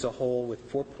viewed as a whole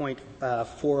with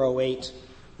 4.408,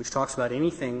 which talks about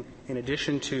anything in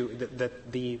addition to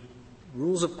that the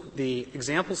rules of the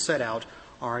examples set out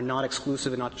are not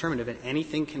exclusive and not determinative, and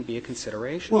anything can be a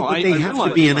consideration. Well, but they have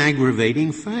to be an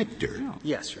aggravating factor. Yeah.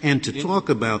 Yes, Your And to talk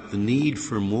about the need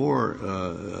for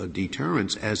more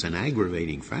deterrence as an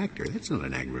aggravating factor, that's not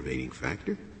an aggravating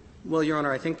factor. Well, Your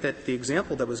Honor, I think that the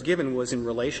example that was given was in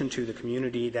relation to the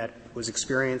community that was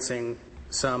experiencing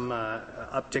some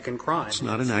uptick in crime. It's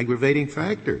not an aggravating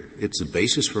factor. It's the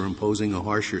basis for imposing a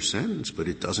harsher sentence, but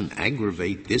it doesn't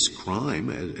aggravate this crime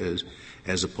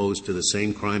as opposed to the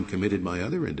same crime committed by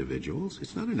other individuals.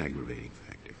 It's not an aggravating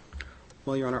factor.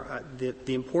 Well, Your Honor,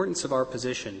 the importance of our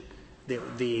position,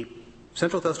 the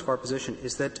central thrust of our position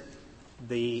is that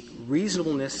the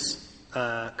reasonableness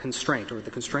constraint, or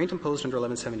the constraint imposed under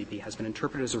 1170B, has been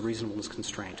interpreted as a reasonableness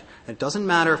constraint. And it doesn't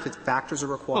matter if its factors are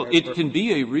required. Well, it can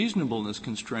be a reasonableness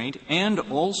constraint and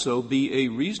also be a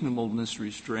reasonableness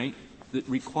restraint that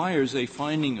requires a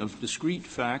finding of discrete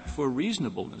fact for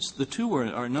reasonableness. The two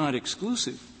are not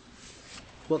exclusive.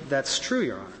 Well, that's true,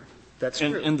 Your Honor. That's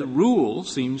true. And the rule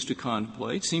seems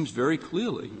very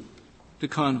clearly to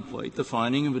contemplate the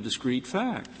finding of a discrete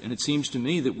fact. And it seems to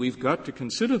me that we've got to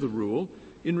consider the rule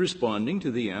in responding to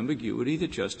the ambiguity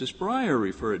that Justice Breyer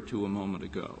referred to a moment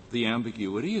ago. The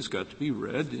ambiguity has got to be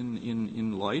read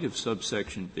in light of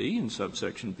subsection B, and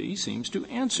subsection B seems to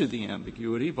answer the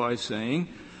ambiguity by saying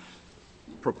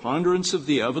preponderance of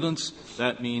the evidence,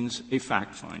 that means a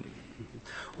fact-finding.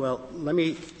 Well, let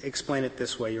me explain it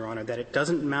this way, Your Honor, that it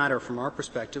doesn't matter from our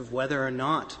perspective whether or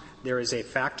not there is a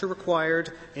factor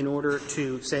required in order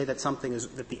to say that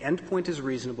that the end point is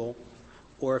reasonable,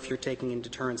 or if you're taking in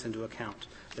deterrence into account.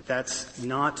 But that's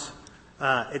not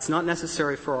it's not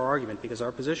necessary for our argument, because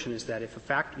our position is that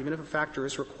even if a factor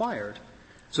is required.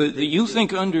 So you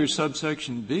think under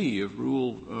subsection B of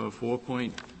Rule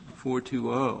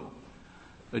 4.420,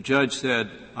 a judge said,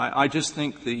 I just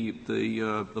think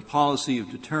the policy of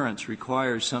deterrence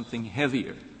requires something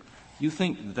heavier. You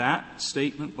think that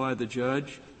statement by the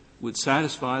judge would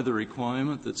satisfy the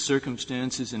requirement that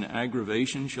circumstances in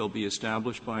aggravation shall be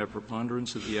established by a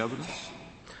preponderance of the evidence?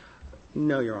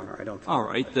 No, Your Honor, I don't think. All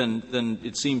right, then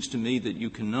it seems to me that you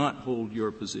cannot hold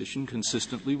your position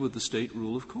consistently with the State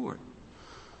rule of court.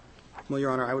 Well,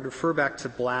 Your Honor, I would refer back to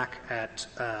Black at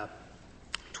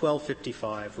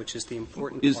 1255, which is the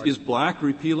important part. Is Black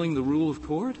repealing the rule of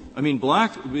court? I mean,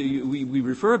 Black, we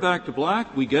refer back to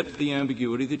Black, we get the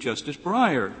ambiguity that Justice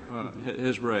Breyer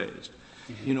has raised.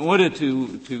 In order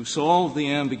to solve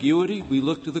the ambiguity, we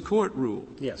look to the court rule.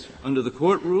 Yes, sir. Under the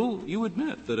court rule, you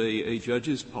admit that a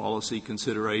judge's policy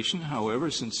consideration, however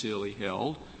sincerely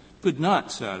held, could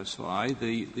not satisfy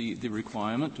the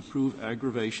requirement to prove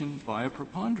aggravation by a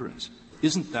preponderance.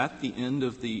 Isn't that the end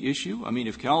of the issue? I mean,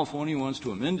 if California wants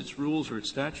to amend its rules or its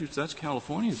statutes, that's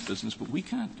California's business, but we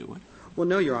can't do it. Well,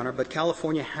 no, Your Honor, but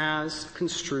California has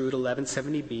construed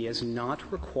 1170B as not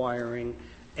requiring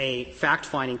a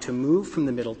fact-finding to move from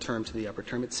the middle term to the upper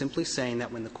term. It's simply saying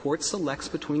that when the court selects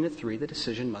between the three, the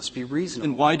decision must be reasonable.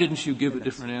 And why didn't you give a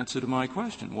different answer to my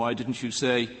question? Why didn't you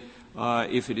say,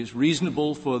 if it is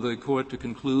reasonable for the court to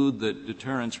conclude that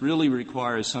deterrence really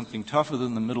requires something tougher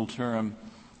than the middle term,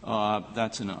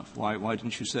 that's enough? Why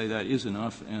didn't you say that is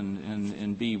enough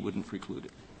and B wouldn't preclude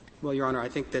it? Well, Your Honor, I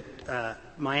think that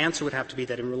my answer would have to be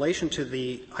that in relation to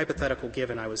the hypothetical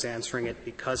given, I was answering it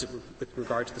because with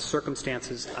regard to the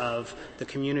circumstances of the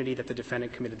community that the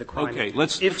defendant committed the crime. Okay,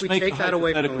 let's if we make take the that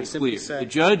away from hypothetical we simply clear. say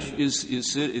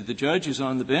The judge is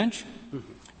on the bench. Mm-hmm.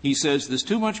 He says there's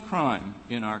too much crime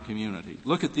in our community.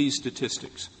 Look at these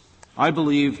statistics. I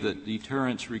believe that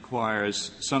deterrence requires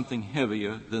something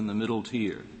heavier than the middle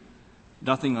tier.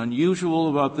 Nothing unusual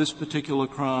about this particular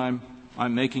crime.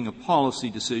 I'm making a policy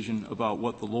decision about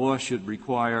what the law should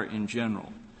require in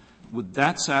general. Would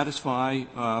that satisfy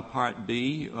Part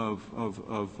B of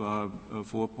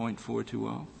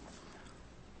 4.420?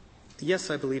 Yes,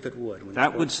 I believe it would.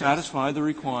 That would satisfy the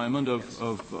requirement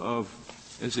of,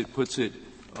 as it puts it,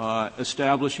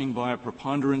 establishing by a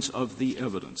preponderance of the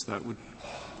evidence. That would.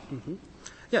 Mm-hmm.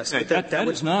 Yes, okay, that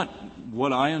is not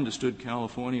what I understood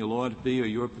California law to be or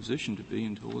your position to be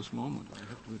until this moment.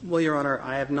 Well, Your Honor,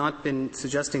 I have not been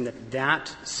suggesting that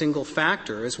that single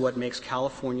factor is what makes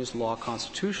California's law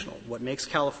constitutional. What makes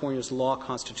California's law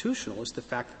constitutional is the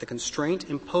fact that the constraint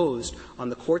imposed on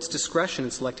the court's discretion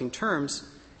in selecting terms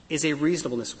is a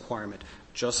reasonableness requirement,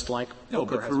 just like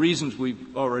Booker but for reasons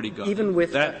we've already got. Even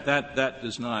with that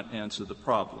does not answer the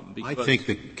problem. I think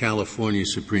the California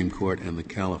Supreme Court and the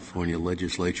California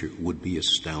legislature would be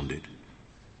astounded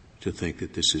to think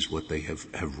that this is what they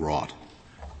have wrought.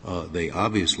 They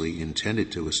obviously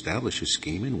intended to establish a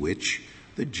scheme in which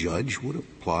the judge would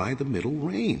apply the middle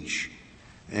range,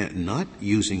 and not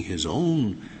using his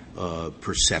own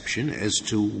perception as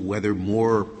to whether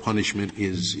more punishment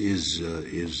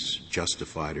is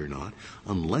justified or not,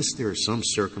 unless there are some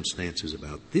circumstances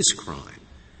about this crime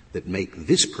that make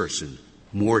this person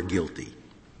more guilty.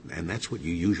 And that's what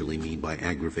you usually mean by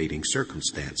aggravating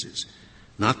circumstances,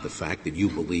 not the fact that you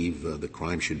believe the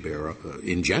crime should bear,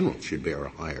 in general, should bear a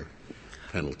higher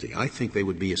penalty. I think they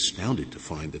would be astounded to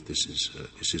find that this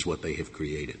is what they have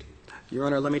created. Your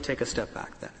Honor, let me take a step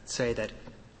back then and say that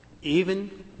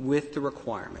even with the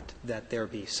requirement that there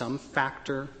be some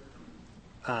factor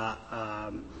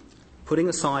putting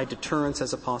aside deterrence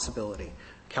as a possibility,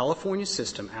 California's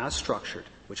system as structured,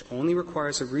 which only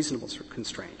requires a reasonable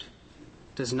constraint,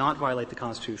 does not violate the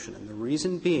Constitution. And the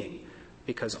reason being,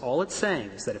 because all it's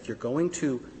saying is that if you're going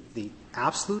to the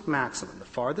absolute maximum, the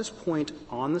farthest point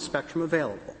on the spectrum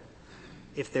available,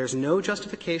 if there's no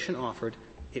justification offered,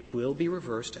 it will be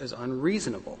reversed as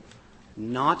unreasonable,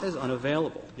 not as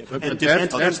unavailable. Yeah, but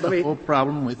that's the whole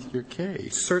problem with your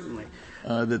case. Certainly.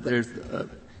 That there's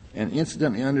and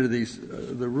incidentally, under these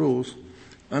the rules,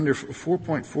 under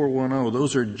 4.410,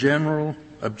 those are general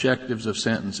objectives of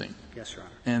sentencing. Yes, Your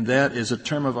Honor. And that is a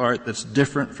term of art that's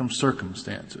different from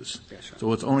circumstances. Yes, Your Honor.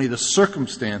 So it's only the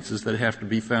circumstances that have to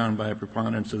be found by a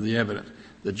preponderance of the evidence.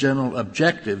 The general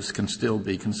objectives can still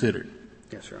be considered.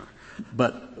 Yes, Your Honor.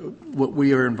 But what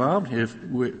we are involved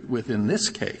with in this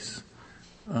case,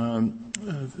 and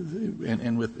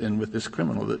with this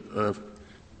criminal that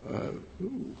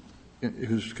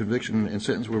whose conviction and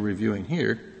sentence we're reviewing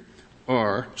here,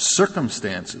 are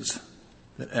circumstances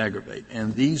that aggravate,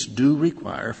 and these do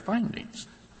require findings.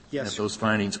 Yes. If those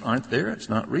findings aren't there, it's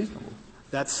not reasonable.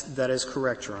 That is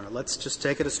correct, Your Honor. Let's just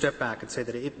take it a step back and say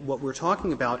that what we're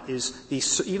talking about is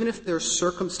even if there are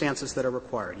circumstances that are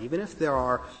required, even if there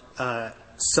are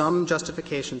some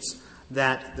justifications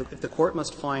that if the court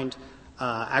must find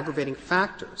aggravating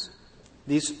factors,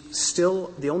 these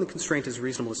still the only constraint is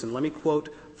reasonableness. And let me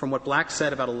quote from what Black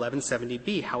said about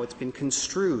 1170B, how it's been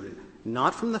construed,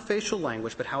 not from the facial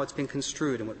language, but how it's been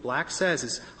construed. And what Black says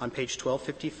is on page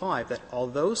 1255 that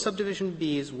although subdivision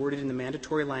B is worded in the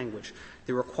mandatory language,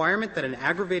 the requirement that an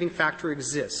aggravating factor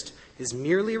exist is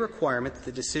merely a requirement that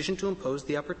the decision to impose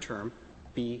the upper term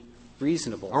be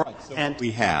reasonable. All right. So and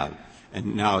we have,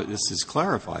 and now this is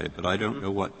clarified, but I don't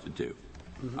know what to do.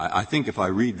 Mm-hmm. I think if I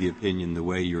read the opinion the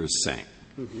way you're saying,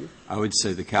 mm-hmm. I would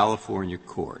say the California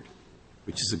court,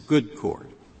 which is a good court,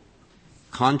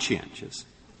 conscientious,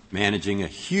 managing a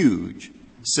huge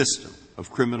system of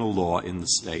criminal law in the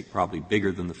state, probably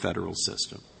bigger than the federal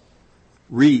system,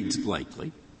 reads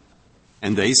Blakely,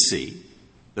 and they see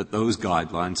that those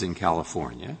guidelines in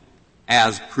California,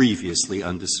 as previously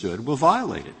understood, were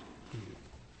violated.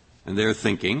 And they're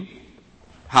thinking,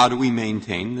 how do we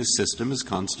maintain this system as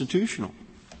constitutional?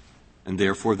 And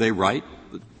therefore they write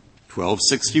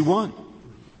 1261,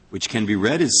 which can be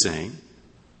read as saying,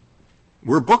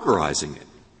 we're Bookerizing it.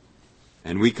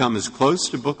 And we come as close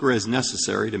to Booker as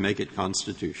necessary to make it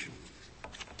constitutional.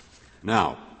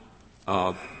 Now,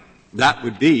 that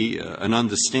would be an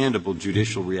understandable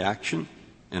judicial reaction,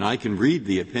 and I can read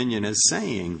the opinion as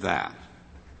saying that,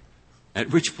 at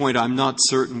which point I'm not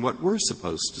certain what we're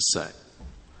supposed to say,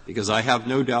 because I have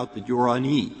no doubt that your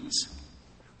unease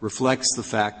reflects the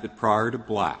fact that prior to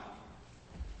Black,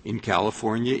 in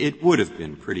California, it would have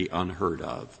been pretty unheard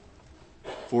of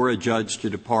for a judge to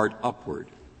depart upward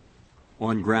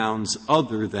on grounds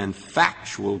other than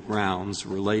factual grounds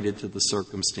related to the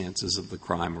circumstances of the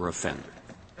crime or offender.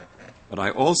 But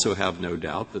I also have no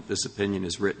doubt that this opinion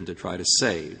is written to try to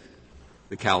save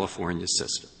the California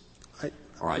system.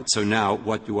 All right. So now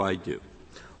what do I do?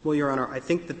 Well, Your Honor, I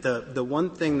think that the one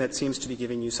thing that seems to be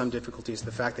giving you some difficulty is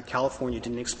the fact that California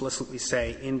didn't explicitly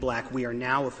say in Black, we are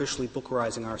now officially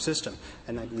Bookerizing our system.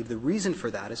 And I believe the reason for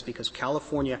that is because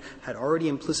California had already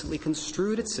implicitly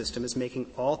construed its system as making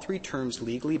all three terms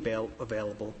legally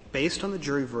available based on the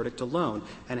jury verdict alone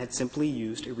and had simply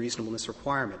used a reasonableness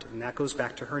requirement. And that goes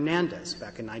back to Hernandez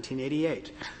back in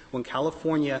 1988, when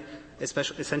California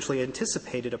essentially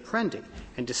anticipated Apprendi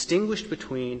and distinguished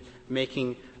between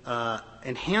making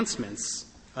enhancements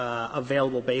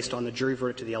available based on the jury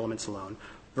verdict of the elements alone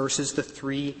versus the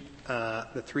three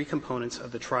components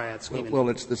of the triad scheme. Well,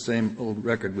 it's the same old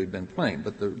record we've been playing,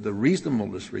 but the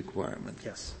reasonableness requirement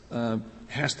yes.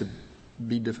 Has to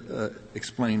be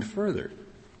explained further.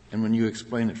 And when you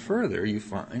explain it further, you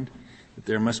find that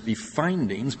there must be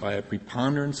findings by a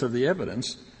preponderance of the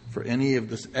evidence for any of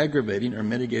the aggravating or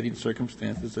mitigating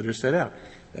circumstances that are set out.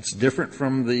 That's different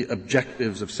from the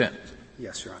objectives of sentencing.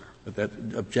 Yes, Your Honor. But that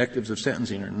objectives of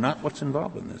sentencing are not what's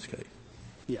involved in this case.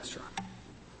 Yes, Your Honor.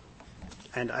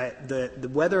 And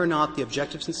whether or not the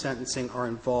objectives in sentencing are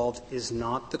involved is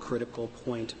not the critical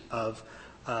point of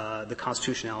the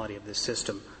constitutionality of this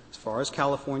system, as far as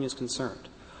California is concerned.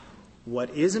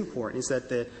 What is important is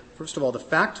that first of all,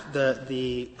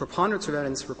 the preponderance of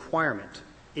evidence requirement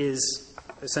is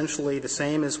essentially the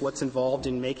same as what's involved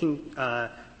in making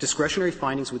discretionary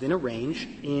findings within a range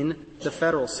in the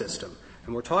federal system.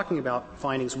 And we're talking about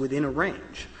findings within a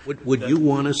range. Would you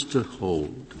want us to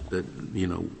hold that,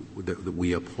 that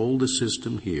we uphold a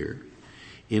system here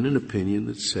in an opinion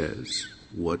that says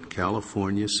what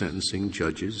California sentencing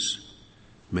judges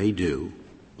may do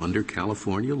under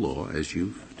California law, as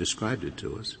you've described it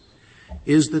to us,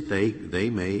 is that they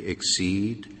may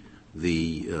exceed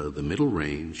the middle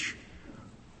range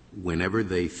whenever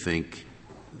they think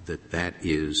that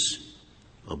is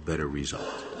a better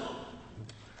result?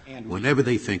 Whenever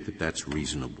they think that that's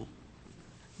reasonable.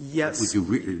 Yes. Would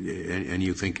you and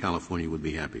you think California would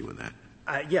be happy with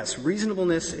that? Yes.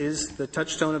 Reasonableness is the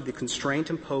touchstone of the constraint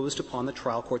imposed upon the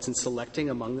trial courts in selecting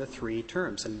among the three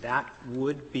terms, and that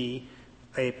would be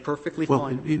a perfectly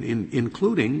fine.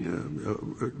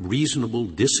 Including reasonable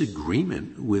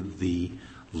disagreement with the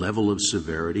level of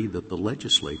severity that the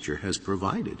legislature has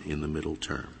provided in the middle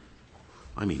term.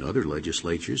 I mean, other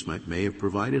legislatures may have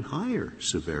provided higher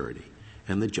severity.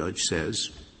 And the judge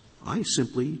says, I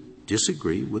simply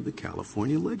disagree with the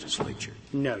California legislature.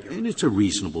 No, and it's a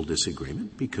reasonable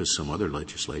disagreement because some other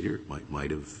legislator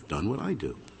might have done what I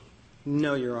do.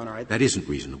 No, Your Honor. That isn't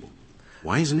reasonable.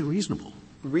 Why isn't it reasonable?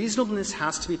 Reasonableness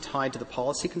has to be tied to the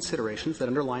policy considerations that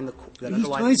underline the He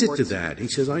ties it to that. He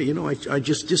says, I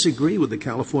just disagree with the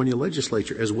California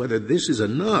legislature as whether this is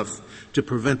enough to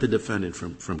prevent the defendant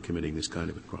from committing this kind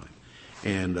of a crime.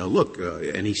 And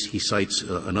and he cites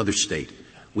another state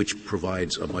which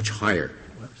provides a much higher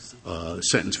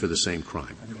sentence for the same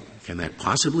crime. Can that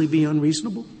possibly be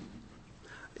unreasonable?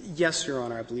 Yes, Your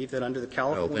Honor. I believe that under the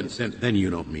California then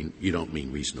you don't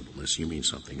mean reasonableness. You mean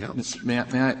something else. May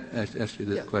I ask you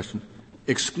this question?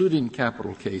 Excluding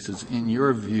capital cases, in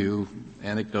your view,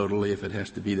 anecdotally, if it has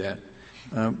to be that,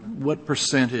 what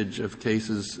percentage of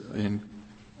cases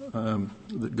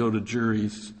that go to jury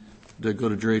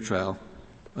trial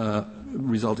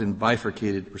result in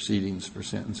bifurcated proceedings for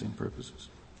sentencing purposes?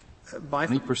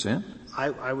 20%?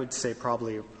 I would say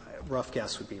probably a rough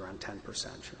guess would be around 10%, Your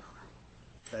Honor.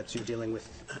 That you're dealing with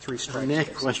three strikes. On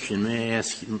that question, may I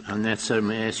ask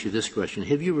you this question.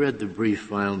 Have you read the brief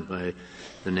filed by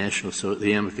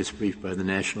the amicus brief by the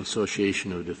National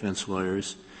Association of Defense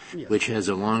Lawyers, yes, which has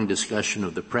a long discussion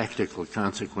of the practical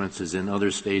consequences in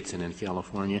other states and in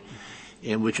California,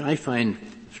 and which I find,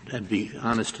 to be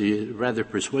honest to you, rather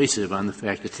persuasive on the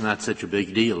fact it's not such a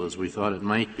big deal as we thought it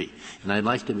might be. And I'd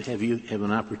like to have you have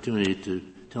an opportunity to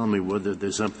tell me whether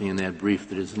there's something in that brief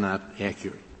that is not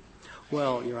accurate.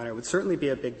 Well, Your Honor, it would certainly be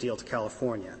a big deal to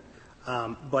California.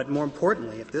 But more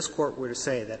importantly, if this Court were to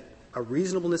say that a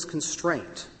reasonableness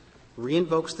constraint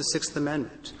reinvokes the Sixth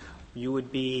Amendment, you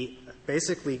would be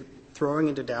basically throwing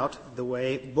into doubt the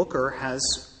way Booker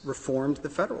has reformed the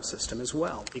federal system as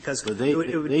well. Because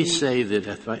they say that,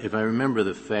 if I remember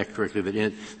the fact correctly,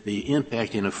 that the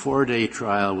impact in a 4-day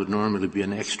trial would normally be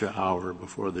an extra hour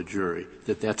before the jury,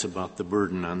 that's about the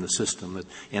burden on the system.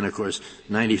 And, of course,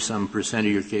 90-some% of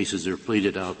your cases are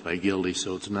pleaded out by guilty,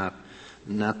 so it's not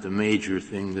the major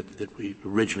thing that we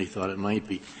originally thought it might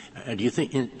be. Do you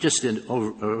think,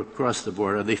 across the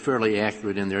board, are they fairly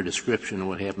accurate in their description of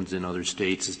what happens in other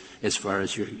states as far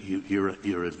as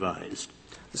you're advised?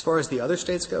 As far as the other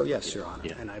states go, yes, Your Honor.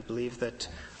 Yeah. And I believe that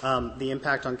the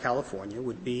impact on California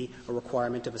would be a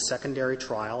requirement of a secondary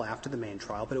trial after the main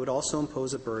trial, but it would also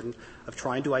impose a burden of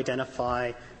trying to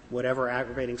identify whatever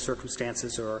aggravating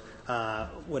circumstances or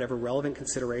whatever relevant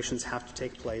considerations have to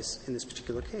take place in this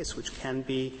particular case, which can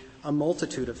be a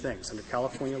multitude of things. Under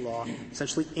California law,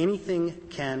 essentially anything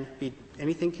can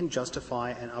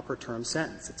justify an upper term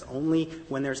sentence. It's only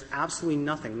when there's absolutely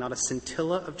nothing, not a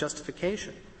scintilla of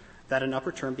justification, that an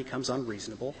upper term becomes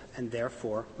unreasonable and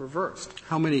therefore reversed.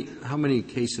 How many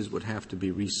cases would have to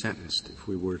be resentenced if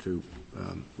we were to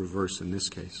reverse in this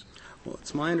case? Well,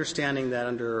 it's my understanding that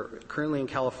currently in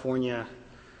California,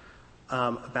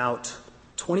 about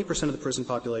 20% of the prison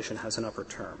population has an upper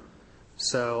term.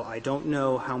 So I don't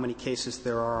know how many cases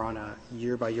there are on a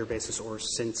year-by-year basis or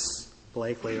since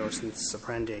Blakely or since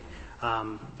Apprendi,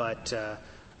 but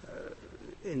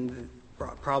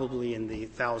probably in the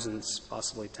thousands,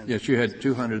 possibly tens. Yes, you had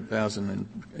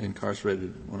 200,000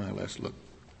 incarcerated when I last looked.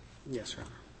 Yes, Your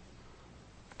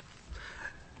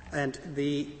Honor. And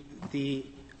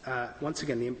once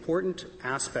again, the important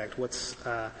aspect,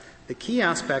 the key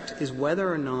aspect is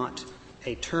whether or not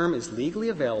a term is legally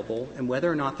available and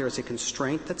whether or not there is a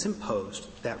constraint that's imposed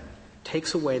that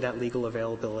takes away that legal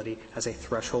availability as a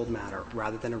threshold matter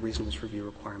rather than a reasonableness review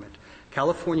requirement.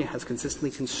 California has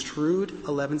consistently construed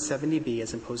 1170B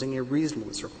as imposing a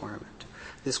reasonableness requirement.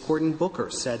 This Court in Booker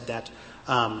said that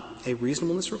a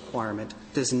reasonableness requirement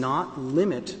does not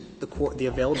limit the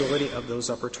availability of those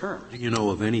upper terms. Do you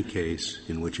know of any case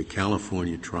in which a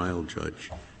California trial judge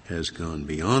has gone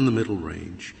beyond the middle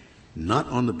range, not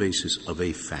on the basis of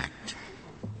a fact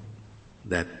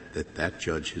that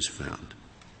judge has found,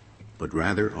 but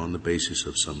rather on the basis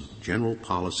of some general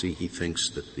policy he thinks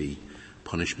that the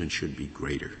punishment should be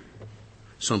greater,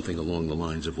 something along the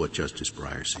lines of what Justice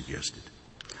Breyer suggested?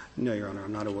 No, Your Honor,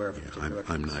 I'm not aware of it.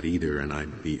 I'm not either, and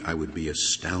I would be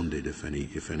astounded if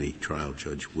any trial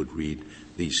judge would read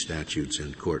these statutes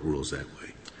and court rules that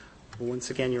way. Well, once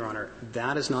again, Your Honor,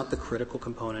 that is not the critical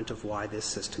component of why this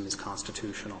system is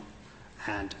constitutional.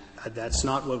 And that's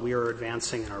not what we are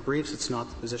advancing in our briefs. It's not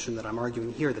the position that I'm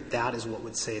arguing here, that is what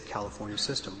would save California's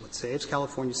system. What saves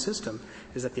California's system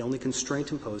is that the only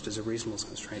constraint imposed is a reasonableness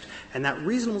constraint. And that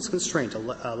reasonableness constraint,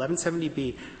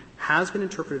 1170B, has been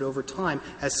interpreted over time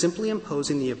as simply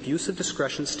imposing the abuse of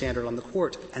discretion standard on the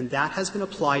Court, and that has been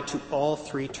applied to all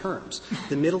three terms.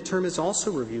 The middle term is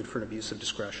also reviewed for an abuse of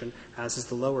discretion, as is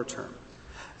the lower term.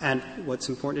 And what's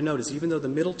important to note is even though the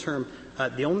middle term,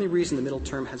 the only reason the middle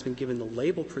term has been given the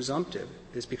label presumptive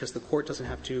is because the Court doesn't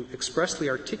have to expressly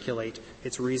articulate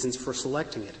its reasons for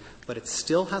selecting it, but it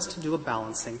still has to do a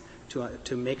balancing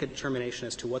to make a determination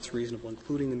as to what's reasonable,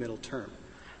 including the middle term.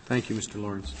 Thank you, Mr.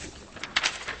 Lawrence.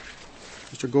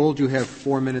 Mr. Gold, you have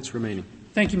 4 minutes remaining.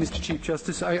 Thank you, Mr. Chief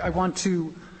Justice. I want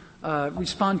to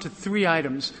respond to three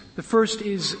items. The first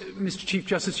is, Mr. Chief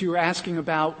Justice, you were asking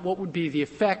about what would be the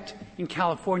effect in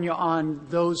California on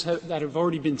those that have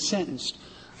already been sentenced.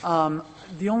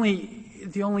 The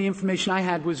only information I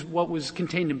had was what was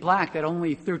contained in Black, that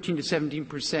only 13 to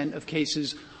 17% of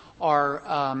cases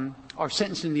are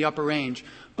sentenced in the upper range.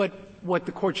 But what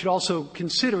the Court should also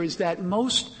consider is that in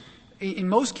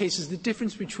most cases, the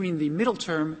difference between the middle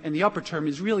term and the upper term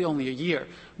is really only a year.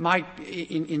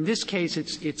 In this case,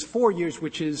 it's 4 years,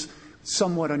 which is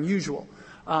somewhat unusual.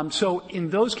 So in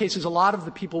those cases, a lot of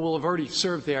the people will have already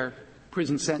served their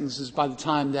prison sentences by the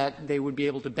time that they would be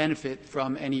able to benefit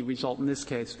from any result in this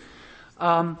case.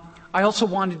 I also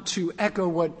wanted to echo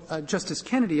what Justice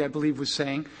Kennedy, I believe, was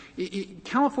saying.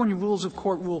 California Rules of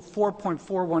Court Rule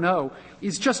 4.410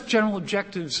 is just general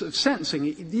objectives of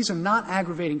sentencing. These are not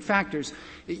aggravating factors.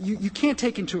 You can't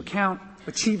take into account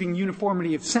achieving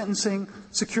uniformity of sentencing,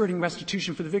 securing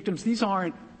restitution for the victims. These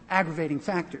aren't aggravating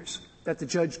factors that the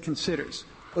judge considers.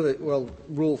 Well,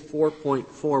 Rule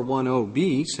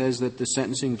 4.410B says that the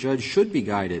sentencing judge should be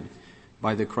guided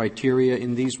by the criteria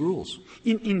in these rules.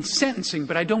 In sentencing,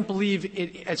 but I don't believe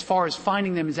it as far as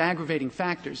finding them as aggravating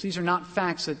factors. These are not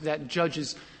facts that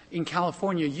judges in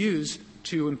California use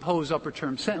to impose upper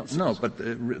term sentences. No, but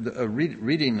a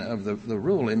reading of the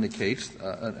rule indicates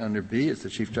under B, as the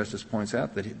Chief Justice points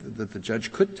out, that the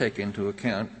judge could take into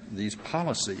account these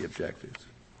policy objectives.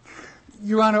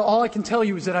 Your Honor, all I can tell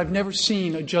you is that I've never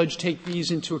seen a judge take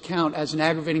these into account as an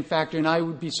aggravating factor, and I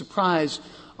would be surprised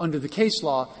under the case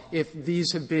law if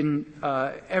these have been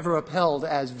ever upheld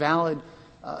as valid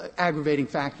aggravating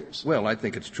factors. Well, I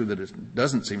think it's true that it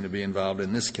doesn't seem to be involved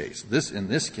in this case. In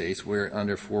this case, we're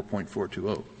under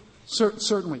 4.420.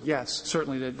 Certainly, yes.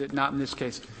 Certainly, not in this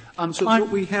case. So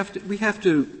we have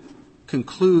to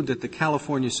conclude that the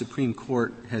California Supreme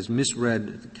Court has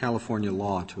misread California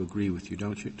law to agree with you,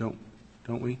 don't you? Don't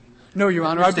we? No, Your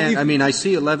Honor. I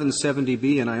see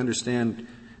 1170B and I understand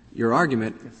your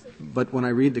argument, but when I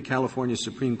read the California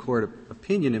Supreme Court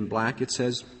opinion in Black, it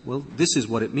says, well, this is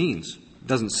what it means. It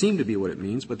doesn't seem to be what it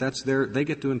means, but they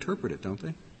get to interpret it, don't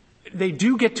they? They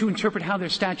do get to interpret how their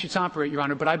statutes operate, Your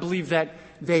Honor, but I believe that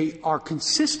they are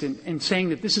consistent in saying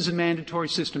that this is a mandatory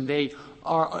system. They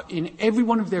are, in every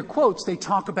one of their quotes, they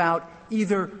talk about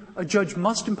either a judge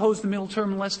must impose the middle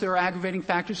term unless there are aggravating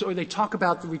factors, or they talk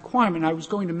about the requirement. I was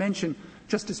going to mention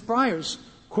Justice Breyer's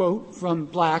quote from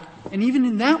Black, and even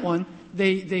in that one,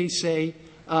 they say,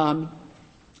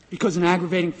 because an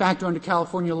aggravating factor under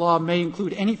California law may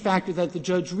include any factor that the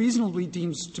judge reasonably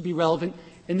deems to be relevant,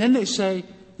 and then they say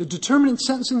the determinant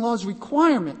sentencing law's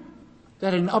requirement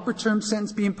that an upper term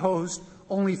sentence be imposed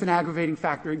only if an aggravating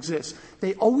factor exists.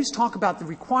 They always talk about the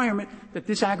requirement that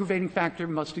this aggravating factor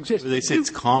must exist. They say it's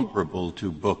comparable to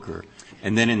Booker,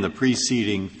 and then in the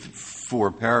preceding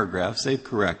 4 paragraphs, they've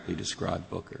correctly described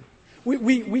Booker.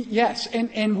 Yes,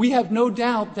 and we have no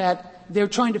doubt that they're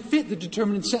trying to fit the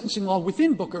determinant sentencing law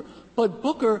within Booker, but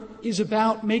Booker is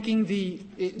about making the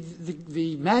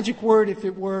magic word, if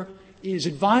it were, is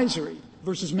advisory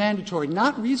versus mandatory,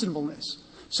 not reasonableness.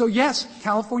 So yes,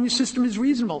 California's system is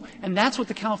reasonable, and that's what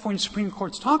the California Supreme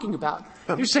Court's talking about.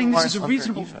 They're saying this is a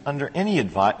reasonable. Under any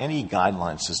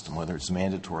guideline system, whether it's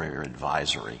mandatory or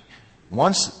advisory,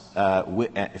 once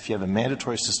if you have a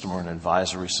mandatory system or an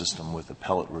advisory system with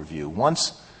appellate review,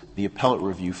 once the appellate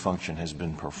review function has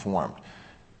been performed,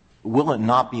 will it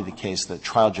not be the case that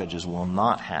trial judges will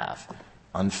not have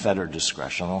unfettered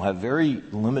discretion? They'll have very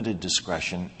limited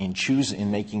discretion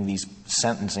in making these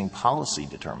sentencing policy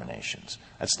determinations.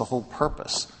 That's the whole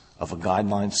purpose of a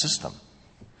guideline system,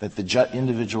 that the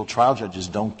individual trial judges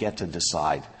don't get to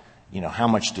decide, how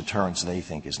much deterrence they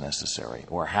think is necessary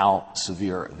or how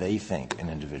severe they think an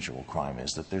individual crime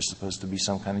is, that there's supposed to be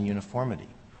some kind of uniformity.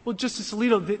 Well, Justice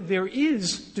Alito, there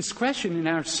is discretion in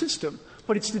our system,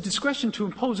 but it's the discretion to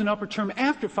impose an upper term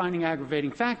after finding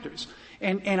aggravating factors.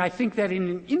 And I think that in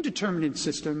an indeterminate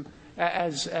system,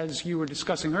 as you were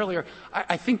discussing earlier,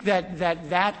 I think that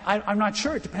I'm not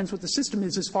sure. It depends what the system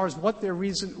is as far as what the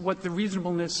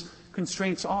reasonableness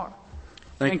constraints are.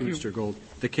 Thank you, Mr. Gold.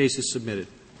 The case is submitted.